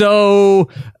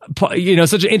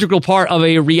such an integral part of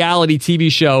a reality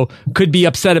TV show, could be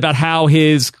upset about how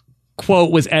his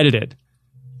quote was edited?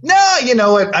 No, you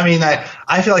know what? I mean,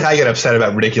 I feel like I get upset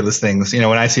about ridiculous things, when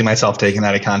I see myself taken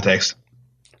out of context.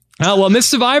 Oh, well, Miss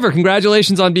Survivor,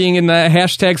 congratulations on being in the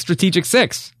hashtag Strategic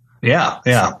 6. Yeah.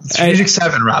 Strategic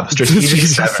 7, Rob. Strategic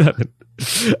 7.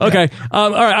 Okay.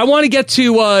 All right. I want to get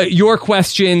to your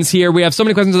questions here. We have so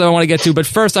many questions that I want to get to, but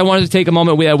first I wanted to take a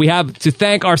moment. We have to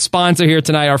thank our sponsor here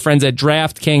tonight, our friends at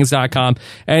DraftKings.com.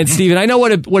 And Steven, I know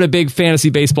what a big fantasy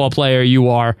baseball player you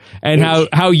are, and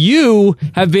how you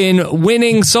have been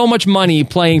winning so much money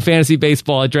playing fantasy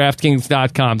baseball at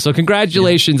DraftKings.com. So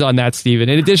congratulations on that, Steven.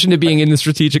 In addition to being in the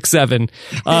Strategic 7,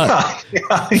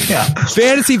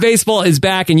 fantasy baseball is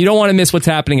back, and you don't want to miss what's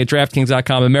happening at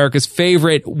DraftKings.com, America's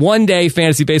favorite one-day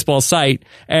fantasy baseball site.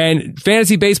 And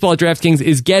fantasy baseball at DraftKings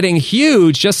is getting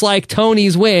huge, just like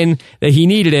Tony's win that he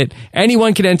needed it.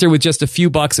 Anyone can enter with just a few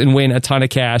bucks and win a ton of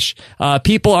cash.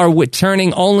 People are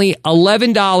turning only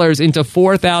 $11 into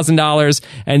 $4,000,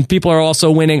 and people are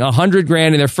also winning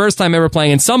 $100,000 in their first time ever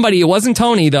playing. And somebody, it wasn't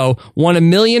Tony though, won $1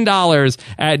 million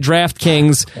at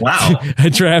DraftKings. Wow.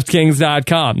 At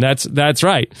DraftKings.com. That's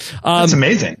right. That's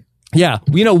amazing. Yeah.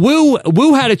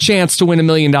 Woo had a chance to win $1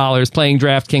 million playing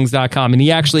DraftKings.com, and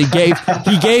he actually gave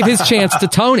his chance to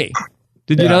Tony.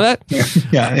 Did you know that?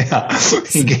 Yeah. So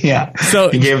he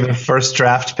gave the first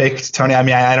draft pick to Tony. I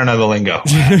mean, I don't know the lingo.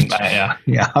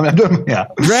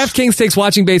 DraftKings takes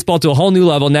watching baseball to a whole new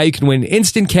level. Now you can win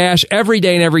instant cash every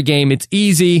day in every game. It's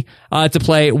easy to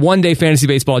play one-day fantasy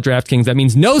baseball at DraftKings. That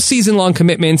means no season-long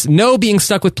commitments, no being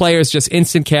stuck with players, just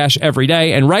instant cash every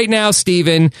day. And right now,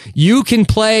 Steven, you can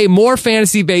play more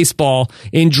fantasy baseball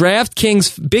in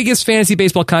DraftKings' biggest fantasy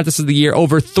baseball contest of the year,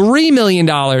 over $3 million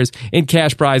in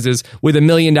cash prizes with $1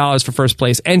 million for first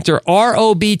place. Enter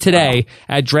ROB today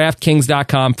at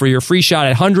DraftKings.com for your free shot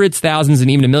at hundreds, thousands, and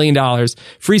even $1 million.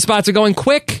 Free spots are going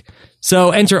quick,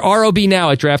 so enter ROB now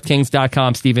at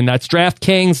DraftKings.com, Steven. That's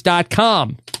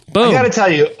DraftKings.com. Boom. I got to tell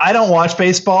you, I don't watch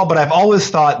baseball, but I've always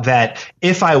thought that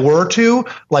if I were to,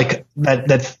 like,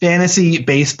 that fantasy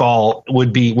baseball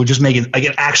would just make it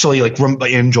like actually like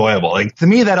enjoyable. Like, to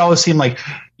me, that always seemed like,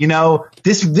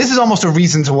 this is almost a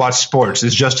reason to watch sports,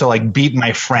 is just to like beat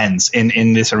my friends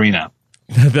in this arena.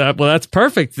 Well, that's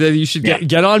perfect. You should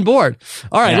get on board.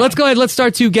 All right, let's go ahead. Let's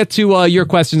start to get to your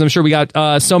questions. I'm sure we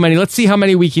got so many. Let's see how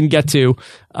many we can get to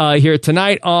here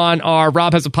tonight on our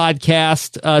Rob Has a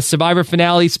Podcast Survivor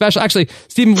finale special. Actually,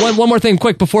 Stephen, one more thing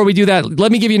quick before we do that.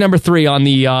 Let me give you number 3 on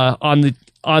the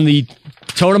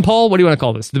totem pole. What do you want to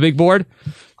call this? The big board?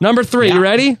 Number 3. You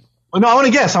ready? No, I want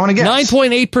to guess.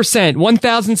 9.8%,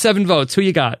 1,007 votes. Who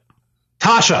you got?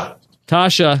 Tasha,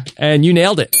 and you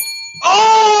nailed it.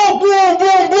 Oh, boom,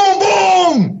 boom, boom,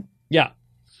 boom. Yeah.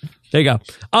 There you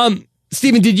go.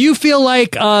 Stephen, did you feel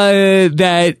like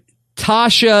that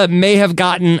Tasha may have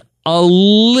gotten a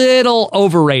little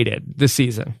overrated this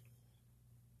season?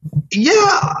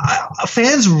 Yeah,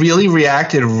 fans really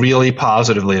reacted really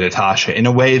positively to Tasha in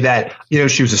a way that,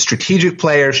 she was a strategic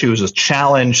player. She was a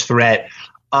challenge threat.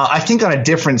 I think on a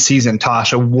different season,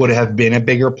 Tasha would have been a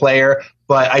bigger player,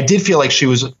 but I did feel like she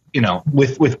was,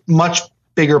 with much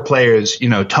bigger players,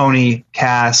 Tony,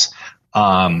 Cass,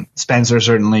 Spencer,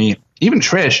 certainly, even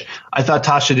Trish. I thought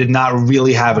Tasha did not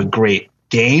really have a great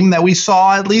game that we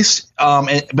saw, at least.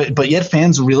 But yet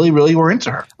fans really, really were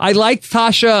into her. I liked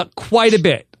Tasha quite a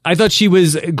bit. I thought she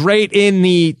was great in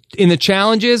the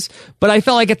challenges, but I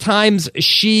felt like at times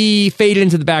she faded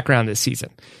into the background this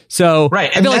season. So right.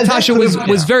 I feel like Tasha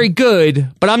was very good,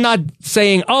 but I'm not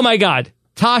saying, oh my God,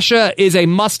 Tasha is a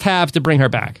must-have to bring her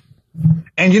back.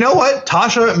 And you know what?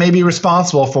 Tasha may be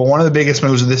responsible for one of the biggest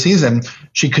moves of the season.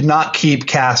 She could not keep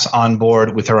Cass on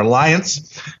board with her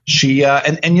alliance. She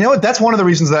and you know what? That's one of the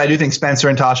reasons that I do think Spencer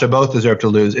and Tasha both deserve to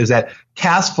lose is that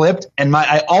Cass flipped. And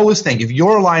I always think if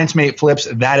your alliance mate flips,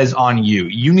 that is on you.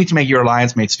 You need to make your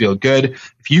alliance mates feel good.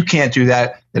 If you can't do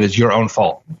that, that is your own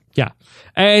fault. Yeah.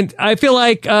 And I feel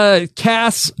like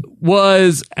Cass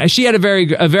she had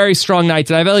a very strong night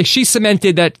tonight. I feel like she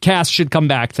cemented that Cass should come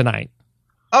back tonight.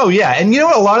 Oh, yeah. And you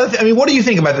know what? What do you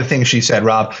think about the things she said,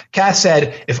 Rob? Cass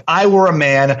said, if I were a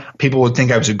man, people would think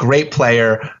I was a great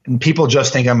player, and people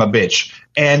just think I'm a bitch.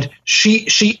 And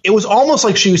it was almost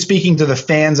like she was speaking to the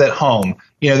fans at home,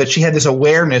 that she had this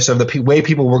awareness of the way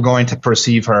people were going to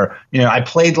perceive her. I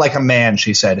played like a man,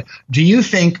 she said. Do you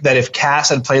think that if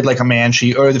Cass had played like a man,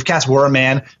 or if Cass were a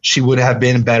man, she would have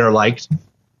been better liked?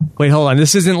 Wait, hold on.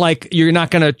 This isn't like you're not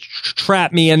going to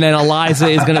trap me and then Eliza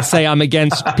is going to say I'm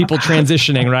against people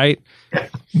transitioning, right?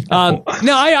 No,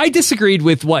 I disagreed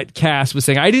with what Cass was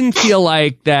saying. I didn't feel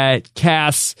like that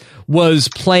Cass was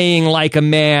playing like a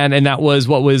man and that was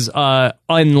what was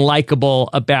unlikable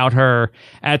about her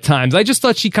at times. I just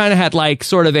thought she kind of had like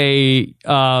sort of a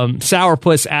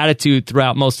sourpuss attitude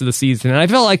throughout most of the season. And I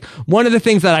felt like one of the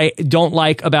things that I don't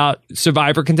like about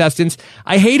Survivor contestants,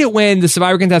 I hate it when the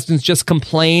Survivor contestants just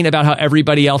complain about how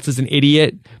everybody else is an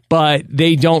idiot, but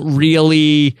they don't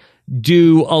really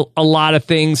do a lot of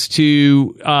things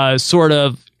to sort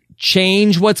of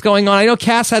change what's going on. I know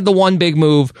Cass had the one big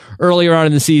move earlier on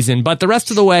in the season, but the rest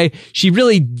of the way, she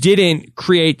really didn't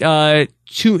create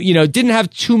didn't have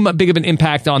too big of an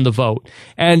impact on the vote.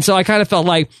 And so I kind of felt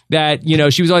like that,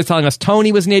 she was always telling us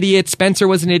Tony was an idiot, Spencer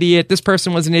was an idiot, this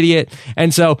person was an idiot.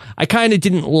 And so I kind of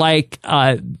didn't like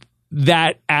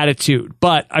that attitude,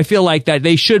 but I feel like that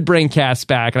they should bring Cass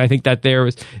back. And I think that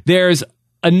there's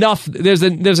enough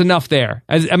there.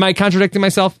 Am I contradicting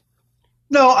myself?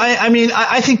 No,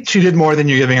 I think she did more than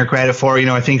you're giving her credit for.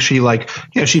 I think she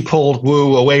she pulled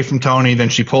Wu away from Tony, then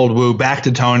she pulled Wu back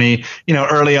to Tony.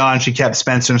 Early on she kept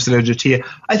Spencer instead of Jatia.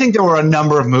 I think there were a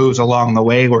number of moves along the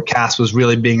way where Cass was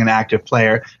really being an active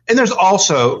player. And there's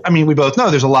also, we both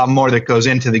know there's a lot more that goes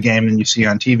into the game than you see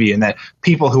on TV, and that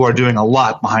people who are doing a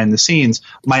lot behind the scenes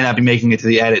might not be making it to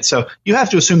the edit. So you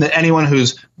have to assume that anyone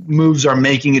whose moves are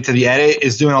making it to the edit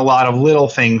is doing a lot of little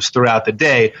things throughout the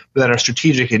day that are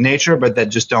strategic in nature, but that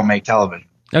just don't make television.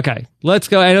 Okay, let's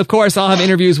go. And of course, I'll have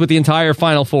interviews with the entire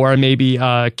Final Four, and maybe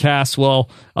Cass will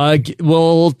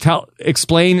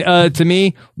explain to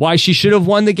me why she should have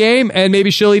won the game, and maybe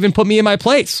she'll even put me in my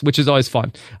place, which is always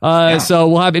fun. So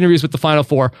we'll have interviews with the Final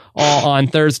Four all on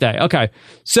Thursday. Okay,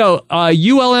 so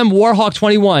ULM Warhawk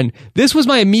 21. This was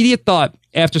my immediate thought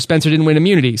after Spencer didn't win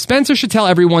immunity. Spencer should tell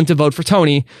everyone to vote for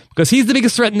Tony because he's the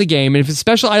biggest threat in the game, and if his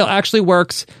special idol actually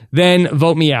works, then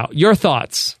vote me out. Your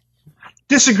thoughts?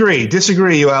 Disagree,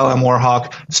 ULM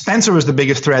Warhawk. Spencer was the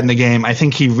biggest threat in the game. I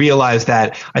think he realized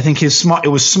that. I think it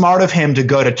was smart of him to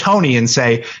go to Tony and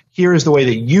say, here is the way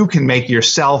that you can make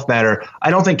yourself better.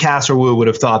 I don't think Cass or Wu would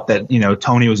have thought that,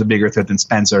 Tony was a bigger threat than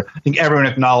Spencer. I think everyone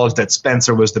acknowledged that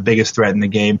Spencer was the biggest threat in the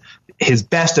game. His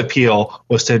best appeal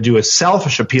was to do a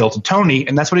selfish appeal to Tony,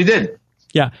 and that's what he did.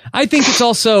 Yeah, I think it's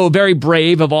also very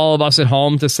brave of all of us at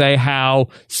home to say how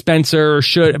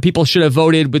people should have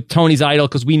voted with Tony's idol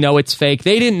because we know it's fake.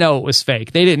 They didn't know it was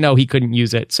fake. They didn't know he couldn't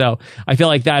use it. So I feel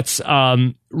like that's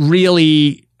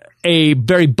really a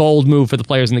very bold move for the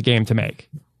players in the game to make.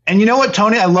 And you know what,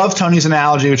 Tony? I love Tony's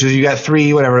analogy, which is you got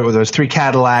three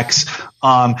Cadillacs.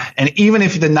 And even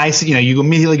if you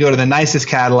immediately go to the nicest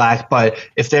Cadillac, but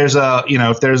if there's a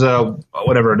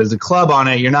club on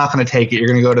it, you're not going to take it. You're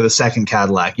going to go to the second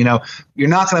Cadillac. You're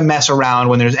not going to mess around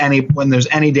when there's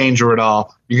any danger at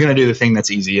all. You're going to do the thing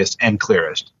that's easiest and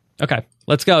clearest. Okay,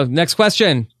 let's go. Next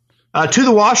question. To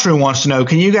the Washroom wants to know,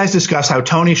 can you guys discuss how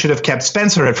Tony should have kept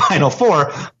Spencer at Final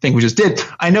Four? I think we just did.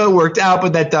 I know it worked out,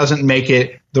 but that doesn't make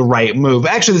it the right move.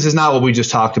 Actually, this is not what we just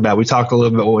talked about. We talked a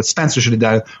little bit about what Spencer should have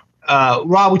done.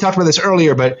 Rob, we talked about this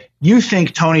earlier, but you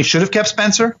think Tony should have kept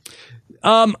Spencer?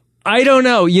 I don't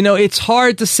know. It's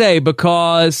hard to say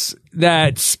because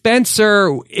that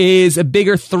Spencer is a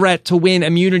bigger threat to win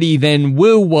immunity than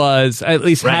Wu was, at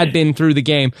least had been through the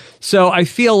game. So I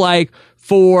feel like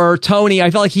for Tony, I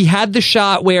felt like he had the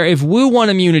shot where if Wu won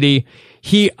immunity,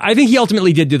 I think he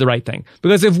ultimately did do the right thing.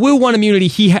 Because if Wu won immunity,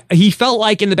 he felt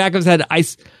like in the back of his head, I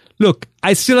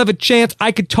still have a chance.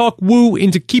 I could talk Wu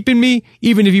into keeping me,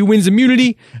 even if he wins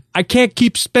immunity. I can't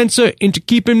keep Spencer into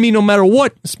keeping me no matter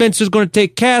what. Spencer's going to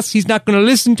take Cass. He's not going to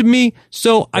listen to me.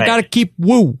 So I got to keep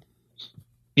Wu.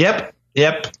 Yep.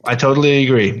 I totally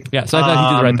agree. Yeah, so I thought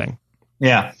he did the right thing.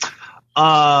 Yeah.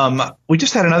 We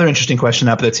just had another interesting question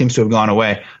up that seems to have gone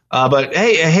away. But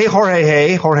hey,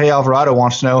 Jorge Alvarado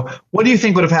wants to know, what do you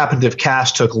think would have happened if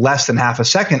Cass took less than half a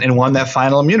second and won that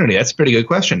final immunity? That's a pretty good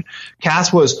question.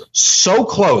 Cass was so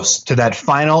close to that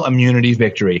final immunity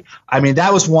victory. I mean,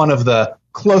 that was one of the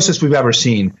closest we've ever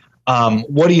seen.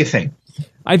 What do you think?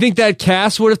 I think that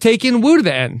Cass would have taken Wu to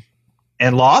the end.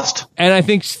 And lost? And I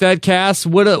think that Cass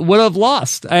would have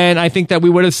lost. And I think that we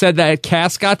would have said that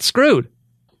Cass got screwed.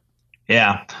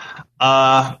 Yeah.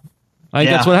 I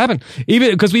think that's what happened.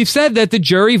 Even because we've said that the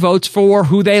jury votes for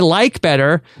who they like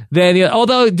better than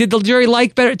although did the jury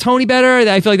like Tony better?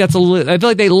 I feel like I feel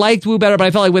like they liked Wu better, but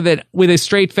I felt like with a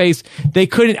straight face they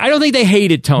couldn't. I don't think they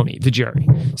hated Tony, the jury.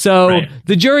 So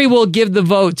the jury will give the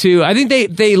vote to. I think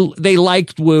they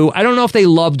liked Wu. I don't know if they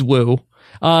loved Wu.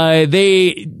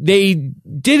 They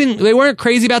weren't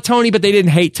crazy about Tony, but they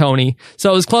didn't hate Tony. So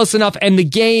it was close enough. And the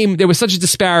game, there was such a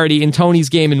disparity in Tony's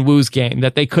game and Wu's game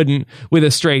that they couldn't with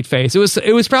a straight face.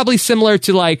 It was probably similar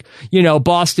to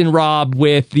Boston Rob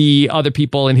with the other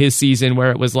people in his season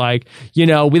where it was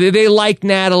they liked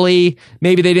Natalie.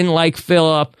 Maybe they didn't like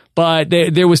Phillip. But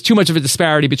there was too much of a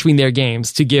disparity between their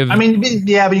games to give. I mean,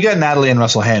 yeah, but you got Natalie and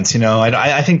Russell Hentz.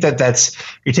 I think that's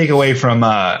you take away from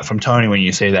Tony when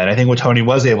you say that. I think what Tony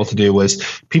was able to do was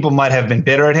people might have been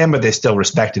bitter at him, but they still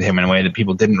respected him in a way that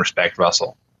people didn't respect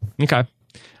Russell. Okay,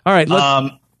 all right.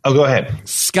 Go ahead.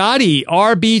 Scotty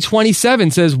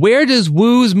RB27 says, "Where does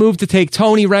Wu's move to take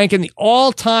Tony rank in the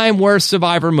all-time worst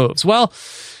Survivor moves?" Well,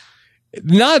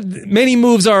 not many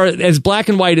moves are as black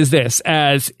and white as this.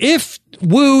 As if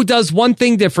Wu does one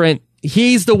thing different,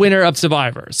 he's the winner of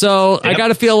Survivor. So I got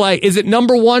to feel like, is it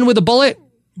number one with a bullet?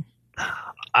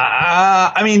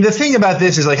 I mean, the thing about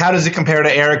this is how does it compare to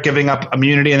Eric giving up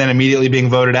immunity and then immediately being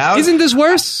voted out? Isn't this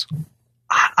worse?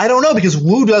 I don't know because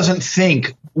Wu doesn't,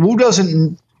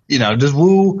 does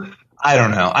Wu? I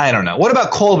don't know. What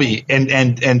about Colby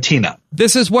and Tina?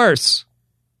 This is worse.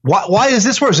 Why is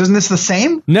this worse? Isn't this the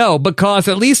same? No, because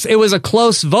at least it was a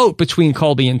close vote between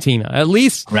Colby and Tina. At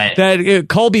least that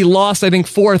Colby lost, I think,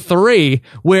 4-3,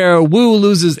 where Wu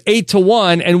loses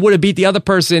 8-1 and would have beat the other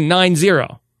person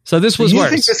 9-0. So this was worse.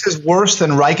 You think this is worse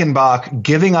than Reichenbach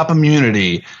giving up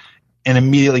immunity and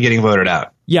immediately getting voted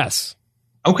out? Yes.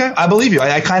 Okay, I believe you.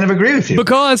 I kind of agree with you.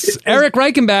 Because Eric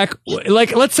Reichenbach,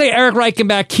 let's say Eric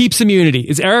Reichenbach keeps immunity.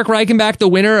 Is Eric Reichenbach the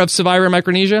winner of Survivor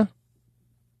Micronesia?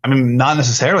 I mean, not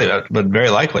necessarily, but very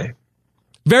likely.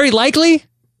 Very likely?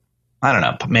 I don't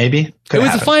know. Maybe. It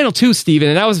was the final two, Steven,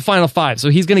 and that was the final five. So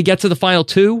he's going to get to the final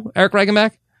two, Eric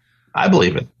Reichenbach? I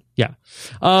believe it. Yeah.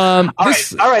 All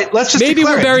right. Let's just maybe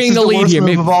we're burying the lead here.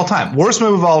 Worst move of all time. Worst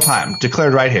move of all time.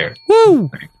 Declared right here. Woo!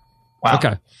 Wow.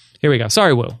 Okay. Here we go.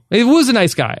 Sorry, Wu. Wu's a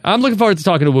nice guy. I'm looking forward to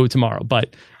talking to Wu tomorrow,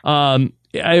 but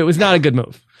it was not a good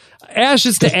move.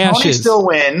 Ashes to ashes. Does Tony still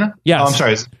win? Yes. Oh, I'm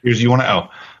sorry. You want to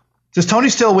Does Tony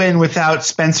still win without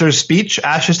Spencer's speech?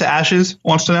 Ashes to ashes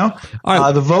wants to know.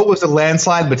 The vote was a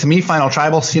landslide, but to me, Final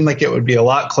Tribal seemed like it would be a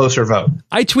lot closer vote.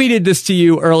 I tweeted this to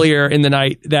you earlier in the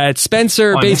night that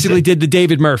Spencer basically did the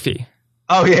David Murphy.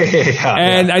 Oh, yeah.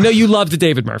 And I know you love the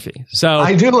David Murphy. So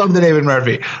I do love the David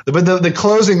Murphy. But the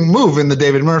closing move in the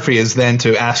David Murphy is then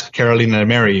to ask Carolina to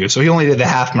marry you. So he only did the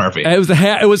half Murphy. It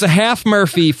was a half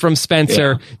Murphy from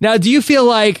Spencer. Yeah. Now, do you feel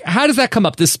like, how does that come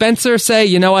up? Does Spencer say,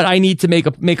 you know what, I need to make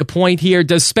a point here?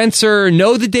 Does Spencer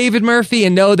know the David Murphy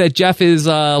and know that Jeff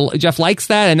likes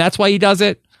that and that's why he does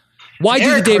it? Why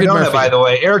do the David Murphy? By the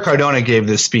way, Eric Cardona gave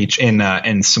this speech in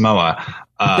Samoa.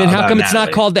 Then how come it's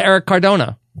not called the Eric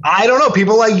Cardona? I don't know.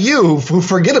 People like you who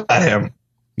forget about him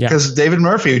because David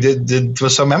Murphy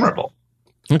was so memorable.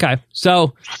 Okay,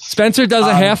 so Spencer does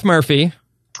a half Murphy.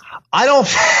 I don't.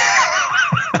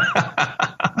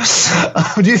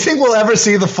 Do you think we'll ever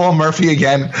see the full Murphy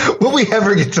again? Will we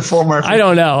ever get to full Murphy? I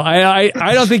don't know. I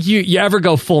don't think you ever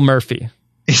go full Murphy.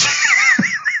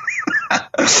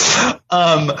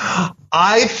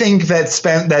 I think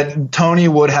that Tony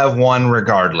would have won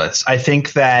regardless. I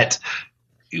think that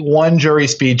one jury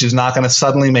speech is not going to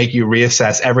suddenly make you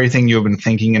reassess everything you've been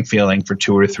thinking and feeling for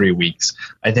 2 or 3 weeks.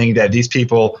 I think that these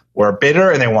people were bitter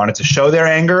and they wanted to show their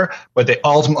anger, but they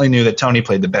ultimately knew that Tony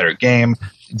played the better game.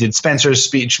 Did Spencer's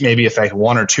speech maybe affect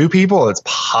 1 or 2 people? It's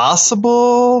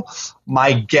possible.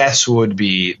 My guess would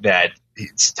be that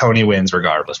Tony wins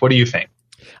regardless. What do you think?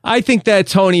 I think that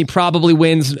Tony probably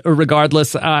wins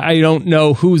regardless. I don't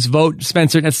know whose vote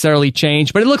Spencer necessarily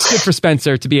changed, but it looks good for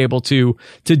Spencer to be able to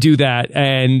do that.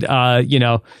 And,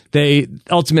 they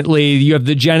ultimately, you have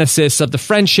the genesis of the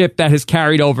friendship that has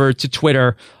carried over to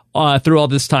Twitter through all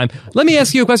this time. Let me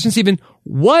ask you a question, Stephen.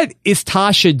 What is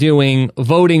Tasha doing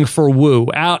voting for Wu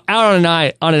out on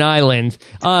an island?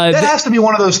 That has to be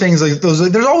one of those things. Like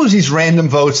there's always these random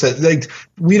votes that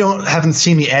haven't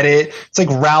seen the edit. It's like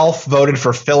Ralph voted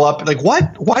for Philip. Like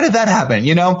what? Why did that happen?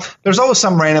 There's always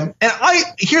some random. And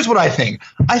here's what I think.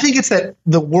 I think it's that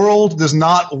the world does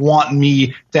not want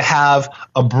me to have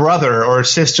a brother or a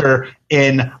sister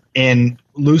in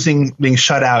being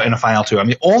shut out in a final 2. I'm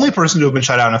the only person to have been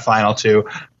shut out in a final 2.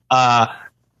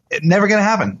 Never going to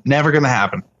happen. Never going to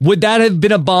happen. Would that have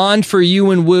been a bond for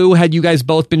you and Wu had you guys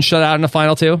both been shut out in a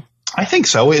final 2? I think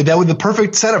so. That would be the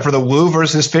perfect setup for the Wu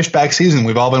versus Fishback season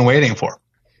we've all been waiting for.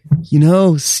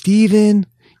 Steven,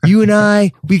 you and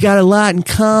I, we got a lot in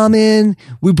common.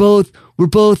 We're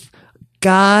both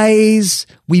guys.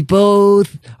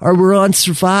 We're on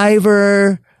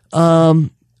Survivor.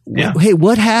 Yeah. Hey,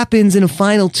 what happens in a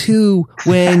final 2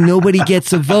 when nobody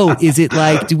gets a vote? Is it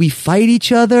like, do we fight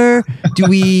each other? Do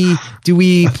we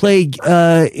play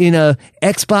in a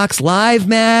Xbox Live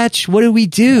match? What do we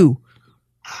do?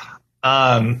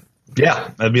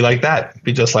 Yeah, it'd be like that. It'd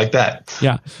be just like that.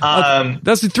 Yeah.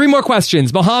 That's 3 more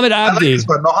questions. Mohammed Abdi.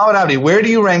 Mohammed Abdi, where do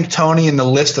you rank Tony in the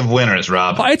list of winners,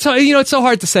 Rob? It's so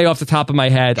hard to say off the top of my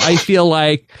head. I feel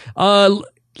like, how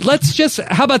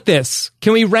about this?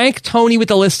 Can we rank Tony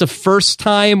with a list of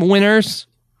first-time winners?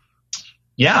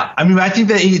 Yeah. I mean, I think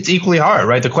that it's equally hard,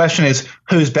 right? The question is,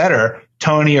 who's better,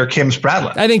 Tony or Kim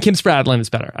Spradlin? I think Kim Spradlin is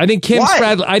better. I think Kim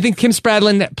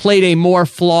Spradlin played a more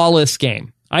flawless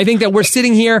game. I think that we're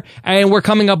sitting here and we're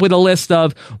coming up with a list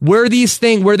of were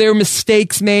there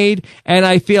mistakes made? And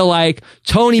I feel like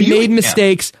Tony made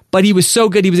mistakes, but he was so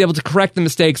good he was able to correct the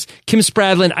mistakes. Kim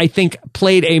Spradlin, I think,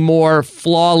 played a more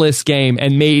flawless game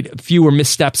and made fewer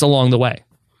missteps along the way.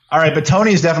 All right, but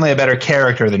Tony is definitely a better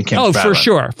character than Kim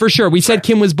Spradlin. For sure. We said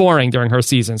Kim was boring during her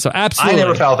season, so absolutely. I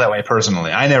never felt that way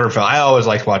personally. I always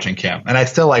liked watching Kim, and I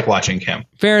still like watching Kim.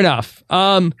 Fair enough.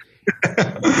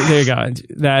 There you go.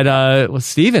 That was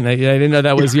Steven. I didn't know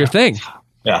that was your thing.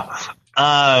 Yeah.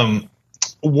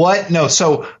 What? No.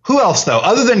 So who else though?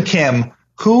 Other than Kim,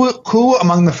 who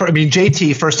among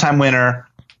JT, first time winner,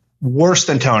 worse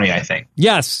than Tony, I think.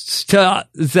 Yes.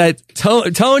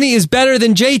 Tony is better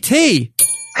than JT.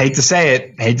 Hate to say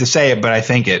it, but I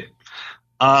think it.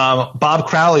 Bob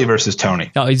Crowley versus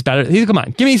Tony. No, he's better. Come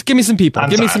on. Give me some people.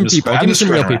 Give me some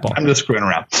real people. I'm just screwing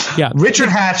around. Yeah. Richard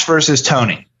Hatch versus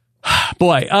Tony.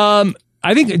 Boy,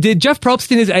 I think, did Jeff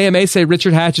Probst in his AMA say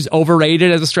Richard Hatch is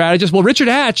overrated as a strategist? Well, Richard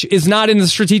Hatch is not in the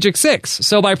strategic 6.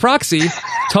 So by proxy,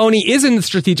 Tony is in the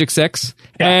strategic 6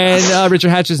 and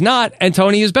Richard Hatch is not, and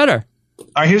Tony is better. All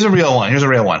right, here's a real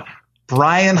one.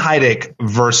 Brian Heidik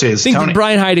versus Tony. I think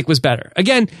Brian Heidik was better.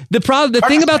 Again, the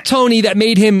thing about Tony that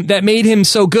made him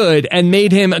so good and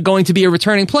made him going to be a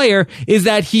returning player is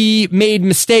that he made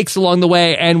mistakes along the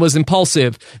way and was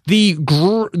impulsive. The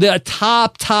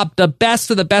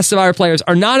best of the best of our players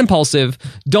are not impulsive,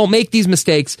 don't make these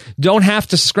mistakes, don't have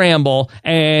to scramble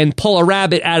and pull a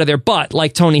rabbit out of their butt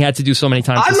like Tony had to do so many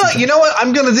times. You know what?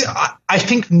 I'm going to I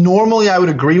think normally I would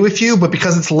agree with you, but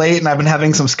because it's late and I've been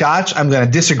having some scotch, I'm going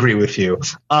to disagree with you.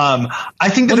 I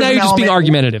think that now you're just being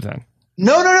argumentative then.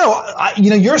 No.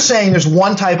 You're saying there's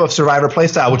one type of survivor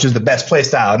playstyle, which is the best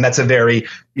playstyle, and that's a very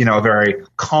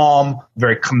calm,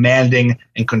 very commanding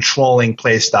and controlling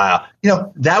playstyle.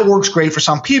 That works great for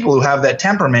some people who have that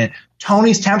temperament.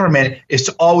 Tony's temperament is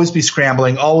to always be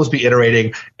scrambling, always be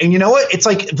iterating. And you know what? It's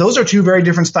like those are two very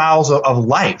different styles of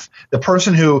life. The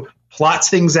person who plots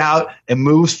things out and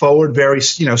moves forward very,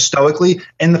 stoically,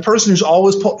 and the person who's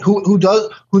always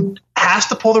who has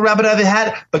to pull the rabbit out of the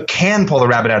hat, but can pull the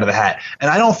rabbit out of the hat. And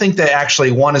I don't think that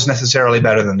actually one is necessarily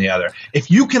better than the other.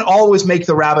 If you can always make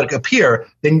the rabbit appear,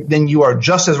 then you are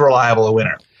just as reliable a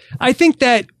winner. I think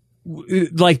that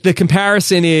like the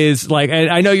comparison is like,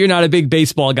 I know you're not a big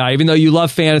baseball guy, even though you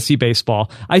love fantasy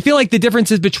baseball. I feel like the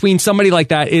differences between somebody like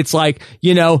that, it's like,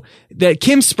 that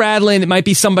Kim Spradlin, it might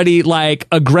be somebody like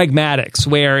a Greg Maddux,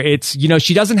 where it's,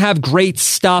 she doesn't have great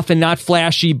stuff and not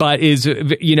flashy, but is,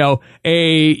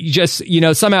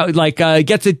 somehow like,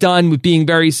 gets it done with being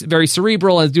very, very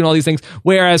cerebral and doing all these things.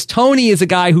 Whereas Tony is a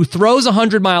guy who throws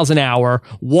 100 miles an hour,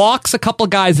 walks a couple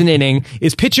guys an inning,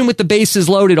 is pitching with the bases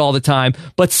loaded all the time,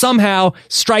 but somehow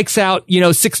strikes out,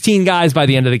 16 guys by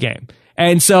the end of the game.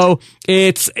 And so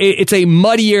it's a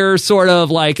muddier sort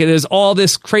of like there's all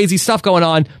this crazy stuff going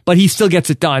on, but he still gets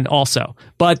it done also.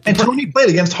 And Tony played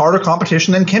against harder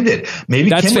competition than Kim did. Maybe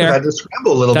Kim would have had to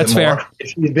scramble a little bit more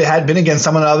if he had been against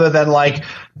someone other than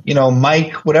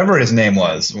Mike, whatever his name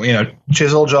was,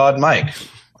 chisel jawed Mike.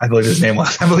 I believe his name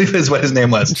was. I believe is what his name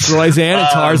was. Troyzan and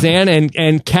Tarzan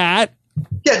and Kat.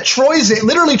 Yeah, Troyzan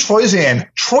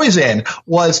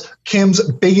was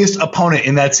Kim's biggest opponent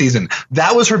in that season.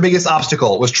 That was her biggest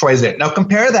obstacle, was Troyzan. Now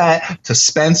compare that to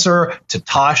Spencer, to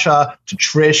Tasha, to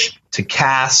Trish, to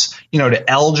Cass, to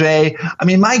LJ. I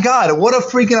mean, my God, what a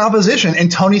freaking opposition. And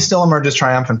Tony still emerges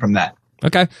triumphant from that.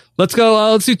 Okay, let's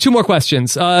go. Let's do two more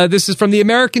questions. This is from the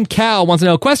American Cow. Wants to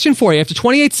know, question for you. After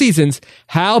 28 seasons,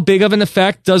 how big of an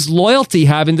effect does loyalty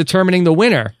have in determining the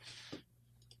winner?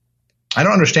 I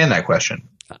don't understand that question.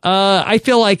 I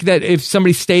feel like that if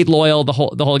somebody stayed loyal the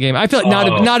whole game, I feel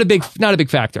like not a big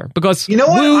factor, because you know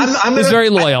what? Woo is very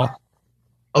loyal.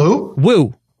 Who?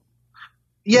 Woo.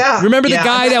 Yeah. Remember the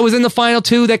guy that was in the final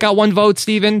two that got one vote,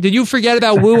 Steven? Did you forget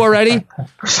about Woo already?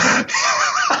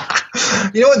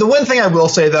 You know what? The one thing I will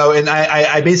say, though, and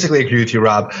I basically agree with you,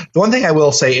 Rob. The one thing I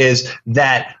will say is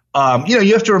that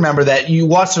you have to remember that you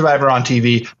watch Survivor on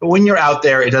TV, but when you're out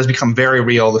there, it does become very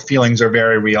real. The feelings are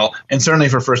very real. And certainly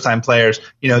for first-time players,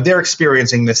 they're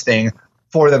experiencing this thing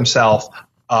for themselves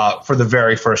for the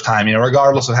very first time.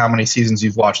 Regardless of how many seasons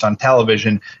you've watched on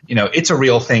television, it's a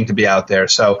real thing to be out there.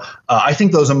 So I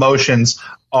think those emotions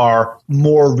are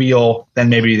more real than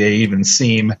maybe they even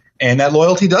seem. And that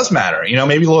loyalty does matter.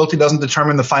 Maybe loyalty doesn't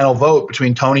determine the final vote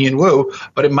between Tony and Woo,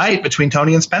 but it might between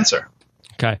Tony and Spencer.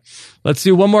 Okay. Let's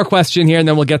do one more question here, and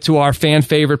then we'll get to our fan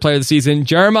favorite player of the season.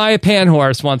 Jeremiah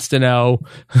Panhorse wants to know,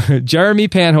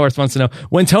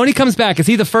 when Tony comes back, is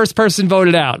he the first person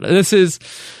voted out? That's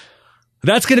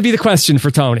going to be the question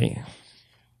for Tony.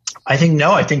 I think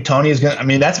no. I think Tony is going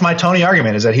to, that's my Tony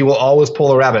argument, is that he will always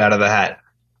pull a rabbit out of the hat.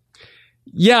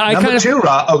 Yeah, Number two,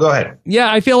 Rob. Oh, go ahead.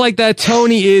 Yeah, I feel like that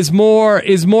Tony is more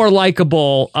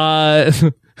likable.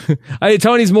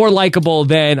 Tony's more likable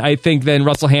than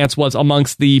Russell Hantz was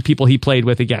amongst the people he played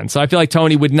with again. So I feel like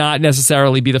Tony would not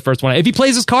necessarily be the first one. If he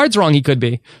plays his cards wrong, he could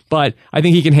be, but I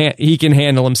think he can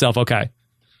handle himself okay.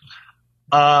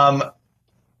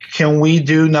 Can we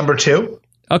do number two?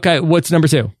 Okay, what's number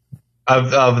two?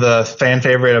 Of the fan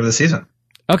favorite of the season.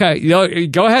 Okay,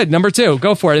 go ahead. Number two,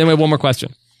 go for it. Then we have one more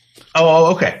question.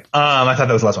 Oh, okay. I thought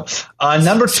that was the last one.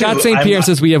 Number two. Scott St. Pierre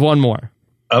says we have one more.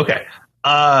 Okay.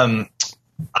 Number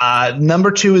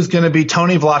two is going to be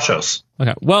Tony Vlachos.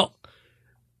 Okay. Well,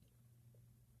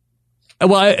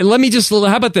 let me just.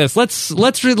 How about this? Let's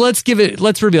reveal it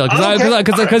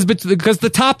because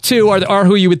the top two are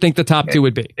who you would think the top two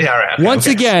would be. Yeah. All right. Okay, Once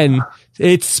again,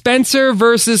 it's Spencer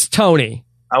versus Tony.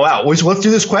 Oh wow! Let's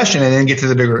do this question and then get to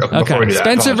the bigger. Okay. We do that.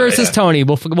 Spencer versus Tony.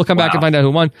 We'll come back and find out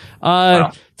who won.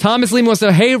 Thomas Lehman wants to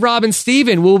know, hey, Rob and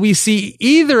Steven, will we see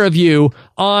either of you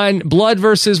on Blood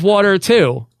versus Water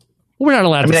 2? We're not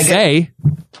allowed to say.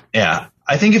 Yeah.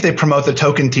 I think if they promote the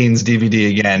Token Teens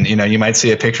DVD again, you might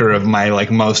see a picture of my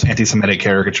most anti-Semitic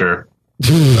caricature.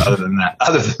 Other than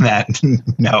that,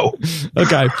 no.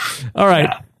 Okay. All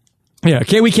right. Yeah.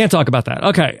 Okay. We can't talk about that.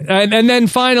 Okay. And then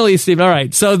finally, Steven. All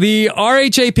right. So the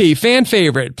RHAP fan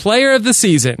favorite player of the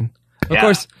season, of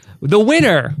course, the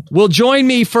winner will join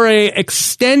me for a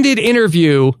extended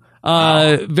interview,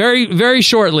 very, very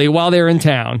shortly while they're in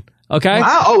town. Okay.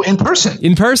 Wow. Oh, in person.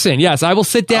 In person. Yes. I will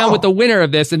sit down with the winner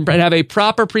of this and have a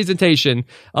proper presentation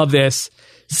of this.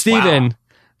 Steven,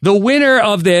 the winner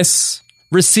of this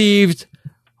received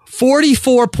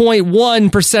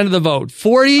 44.1% of the vote.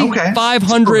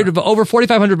 4,500 over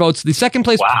 4,500 votes. The second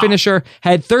place finisher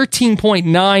had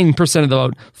 13.9% of the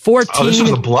vote.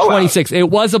 14.26. It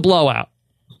was a blowout.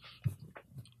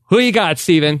 Who you got,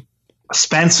 Steven?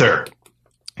 Spencer.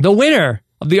 The winner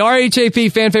of the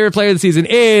RHAP Fan Favorite Player of the Season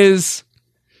is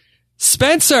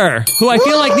Spencer, who I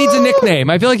feel like needs a nickname.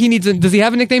 I feel like he needs a... Does he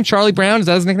have a nickname? Charlie Brown? Is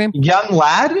that his nickname? Young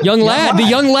Lad? Young Lad. The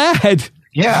Young Lad.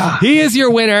 Yeah. He is your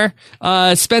winner.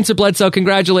 Spencer Bledsoe,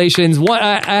 congratulations.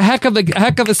 A heck of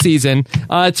a season.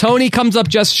 Tony comes up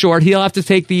just short. He'll have to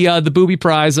take the booby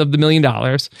prize of the $1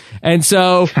 million. And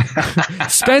so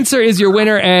Spencer is your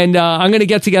winner, and I'm going to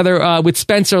get together with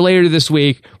Spencer later this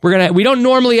week. We don't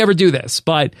normally ever do this,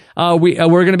 but we're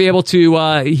going to be able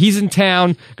to he's in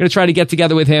town. Going to try to get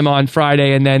together with him on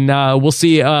Friday, and then we'll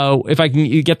see if I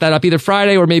can get that up either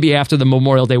Friday or maybe after the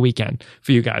Memorial Day weekend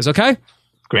for you guys, okay?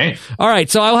 Great. All right,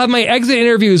 so I'll have my exit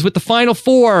interviews with the Final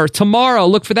Four tomorrow.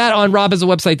 Look for that on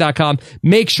robhasawebsite.com.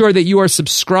 Make sure that you are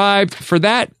subscribed for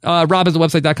that,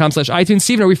 robhasawebsite.com/iTunes.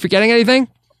 Steven, are we forgetting anything?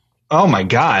 Oh, my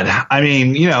God. I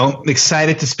mean,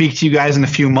 excited to speak to you guys in a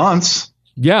few months.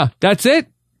 Yeah, that's it?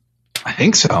 I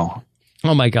think so.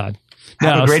 Oh, my God.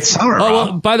 Have a great summer, Rob.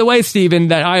 Well, by the way, Steven,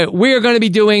 we are going to be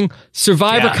doing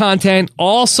Survivor content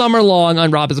all summer long on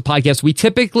Rob as a Podcast. We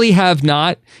typically have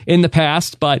not in the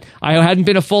past, but I hadn't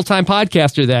been a full-time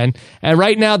podcaster then. And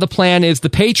right now the plan is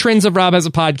the patrons of Rob as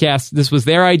a Podcast, this was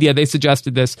their idea, they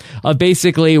suggested this, of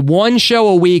basically one show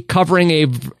a week covering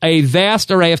a vast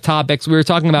array of topics. We were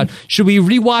talking about, should we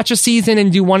rewatch a season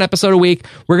and do one episode a week?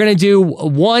 We're going to do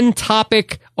one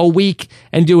topic a week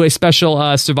and do a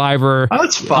special Survivor. Oh,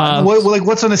 that's fun.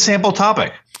 What's on a sample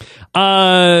topic?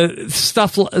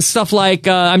 Stuff like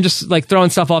I'm just like throwing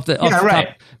stuff off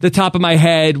the top of my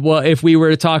head. Well, if we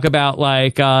were to talk about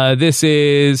like this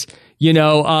is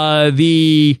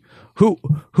the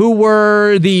who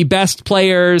were the best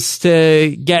players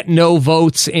to get no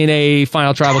votes in a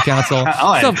final tribal council,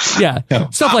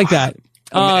 stuff like that.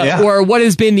 Or what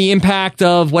has been the impact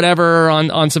of whatever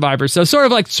on Survivor. So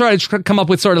sort of try to come up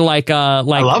with sort of like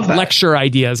lecture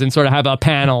ideas and sort of have a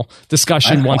panel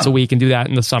discussion once a week and do that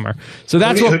in the summer. So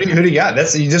that's who do you got?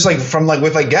 That's just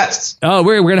with guests. Oh,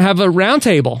 we're going to have a round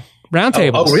table.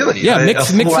 Oh, really? Yeah.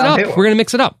 Mix it up. Table. We're going to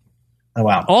mix it up. Oh,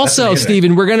 wow. Also,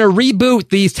 Steven, we're going to reboot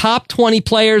these top 20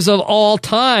 players of all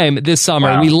time this summer.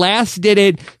 Wow. We last did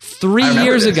it 3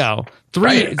 years ago.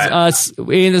 In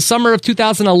the summer of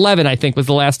 2011, I think was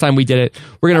the last time we did it.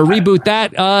 We're going to reboot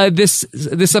that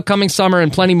this upcoming summer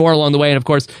and plenty more along the way. And of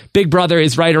course, Big Brother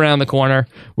is right around the corner.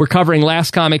 We're covering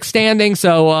Last Comic Standing,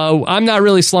 so I'm not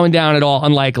really slowing down at all,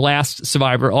 unlike last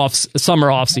Survivor summer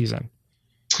off season.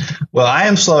 Well, I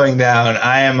am slowing down.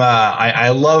 I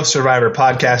love Survivor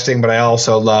podcasting, but I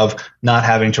also love not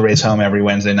having to race home every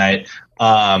Wednesday night.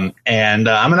 I'm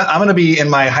gonna be in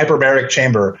my hyperbaric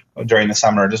chamber during the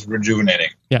summer, just rejuvenating.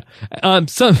 Yeah.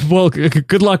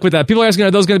 Good luck with that. People are asking,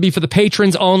 are those going to be for the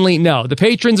patrons only? No, the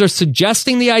patrons are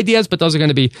suggesting the ideas, but those are going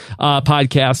to be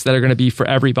podcasts that are going to be for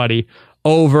everybody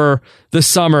over the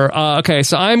summer. Okay,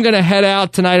 so I'm going to head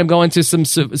out tonight. I'm going to some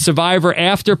Survivor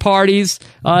after parties.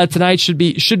 Tonight should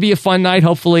be a fun night.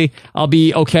 Hopefully I'll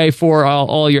be okay for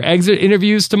all your exit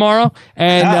interviews tomorrow.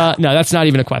 And no, that's not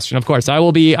even a question. Of course,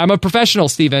 I'm a professional,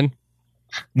 Steven.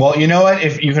 Well, you know what?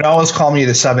 If you can always call me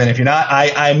to sub in. If you're not,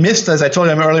 I missed, as I told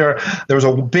you earlier, there was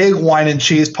a big wine and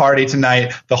cheese party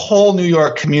tonight. The whole New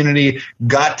York community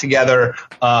got together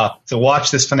to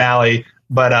watch this finale.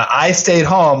 But I stayed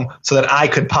home so that I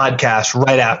could podcast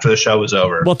right after the show was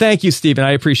over. Well, thank you, Steven.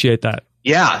 I appreciate that.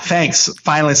 Yeah, thanks.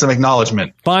 Finally, some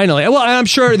acknowledgement. Finally. Well, I'm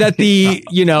sure that the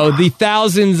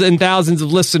thousands and thousands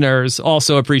of listeners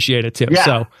also appreciate it too. Yeah,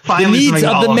 so the needs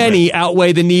of the many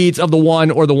outweigh the needs of the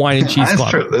one or the wine and cheese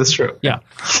club. That's true. Yeah.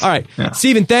 All right. Yeah.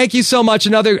 Steven, thank you so much.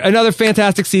 Another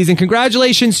fantastic season.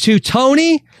 Congratulations to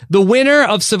Tony, the winner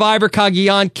of Survivor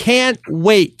Cagayan. Can't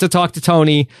wait to talk to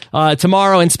Tony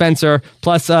tomorrow, and Spencer,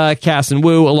 plus Cass and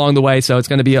Woo along the way. So it's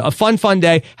going to be a fun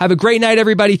day. Have a great night,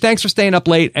 everybody. Thanks for staying up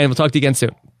late, and we'll talk to you again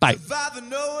soon. Bye.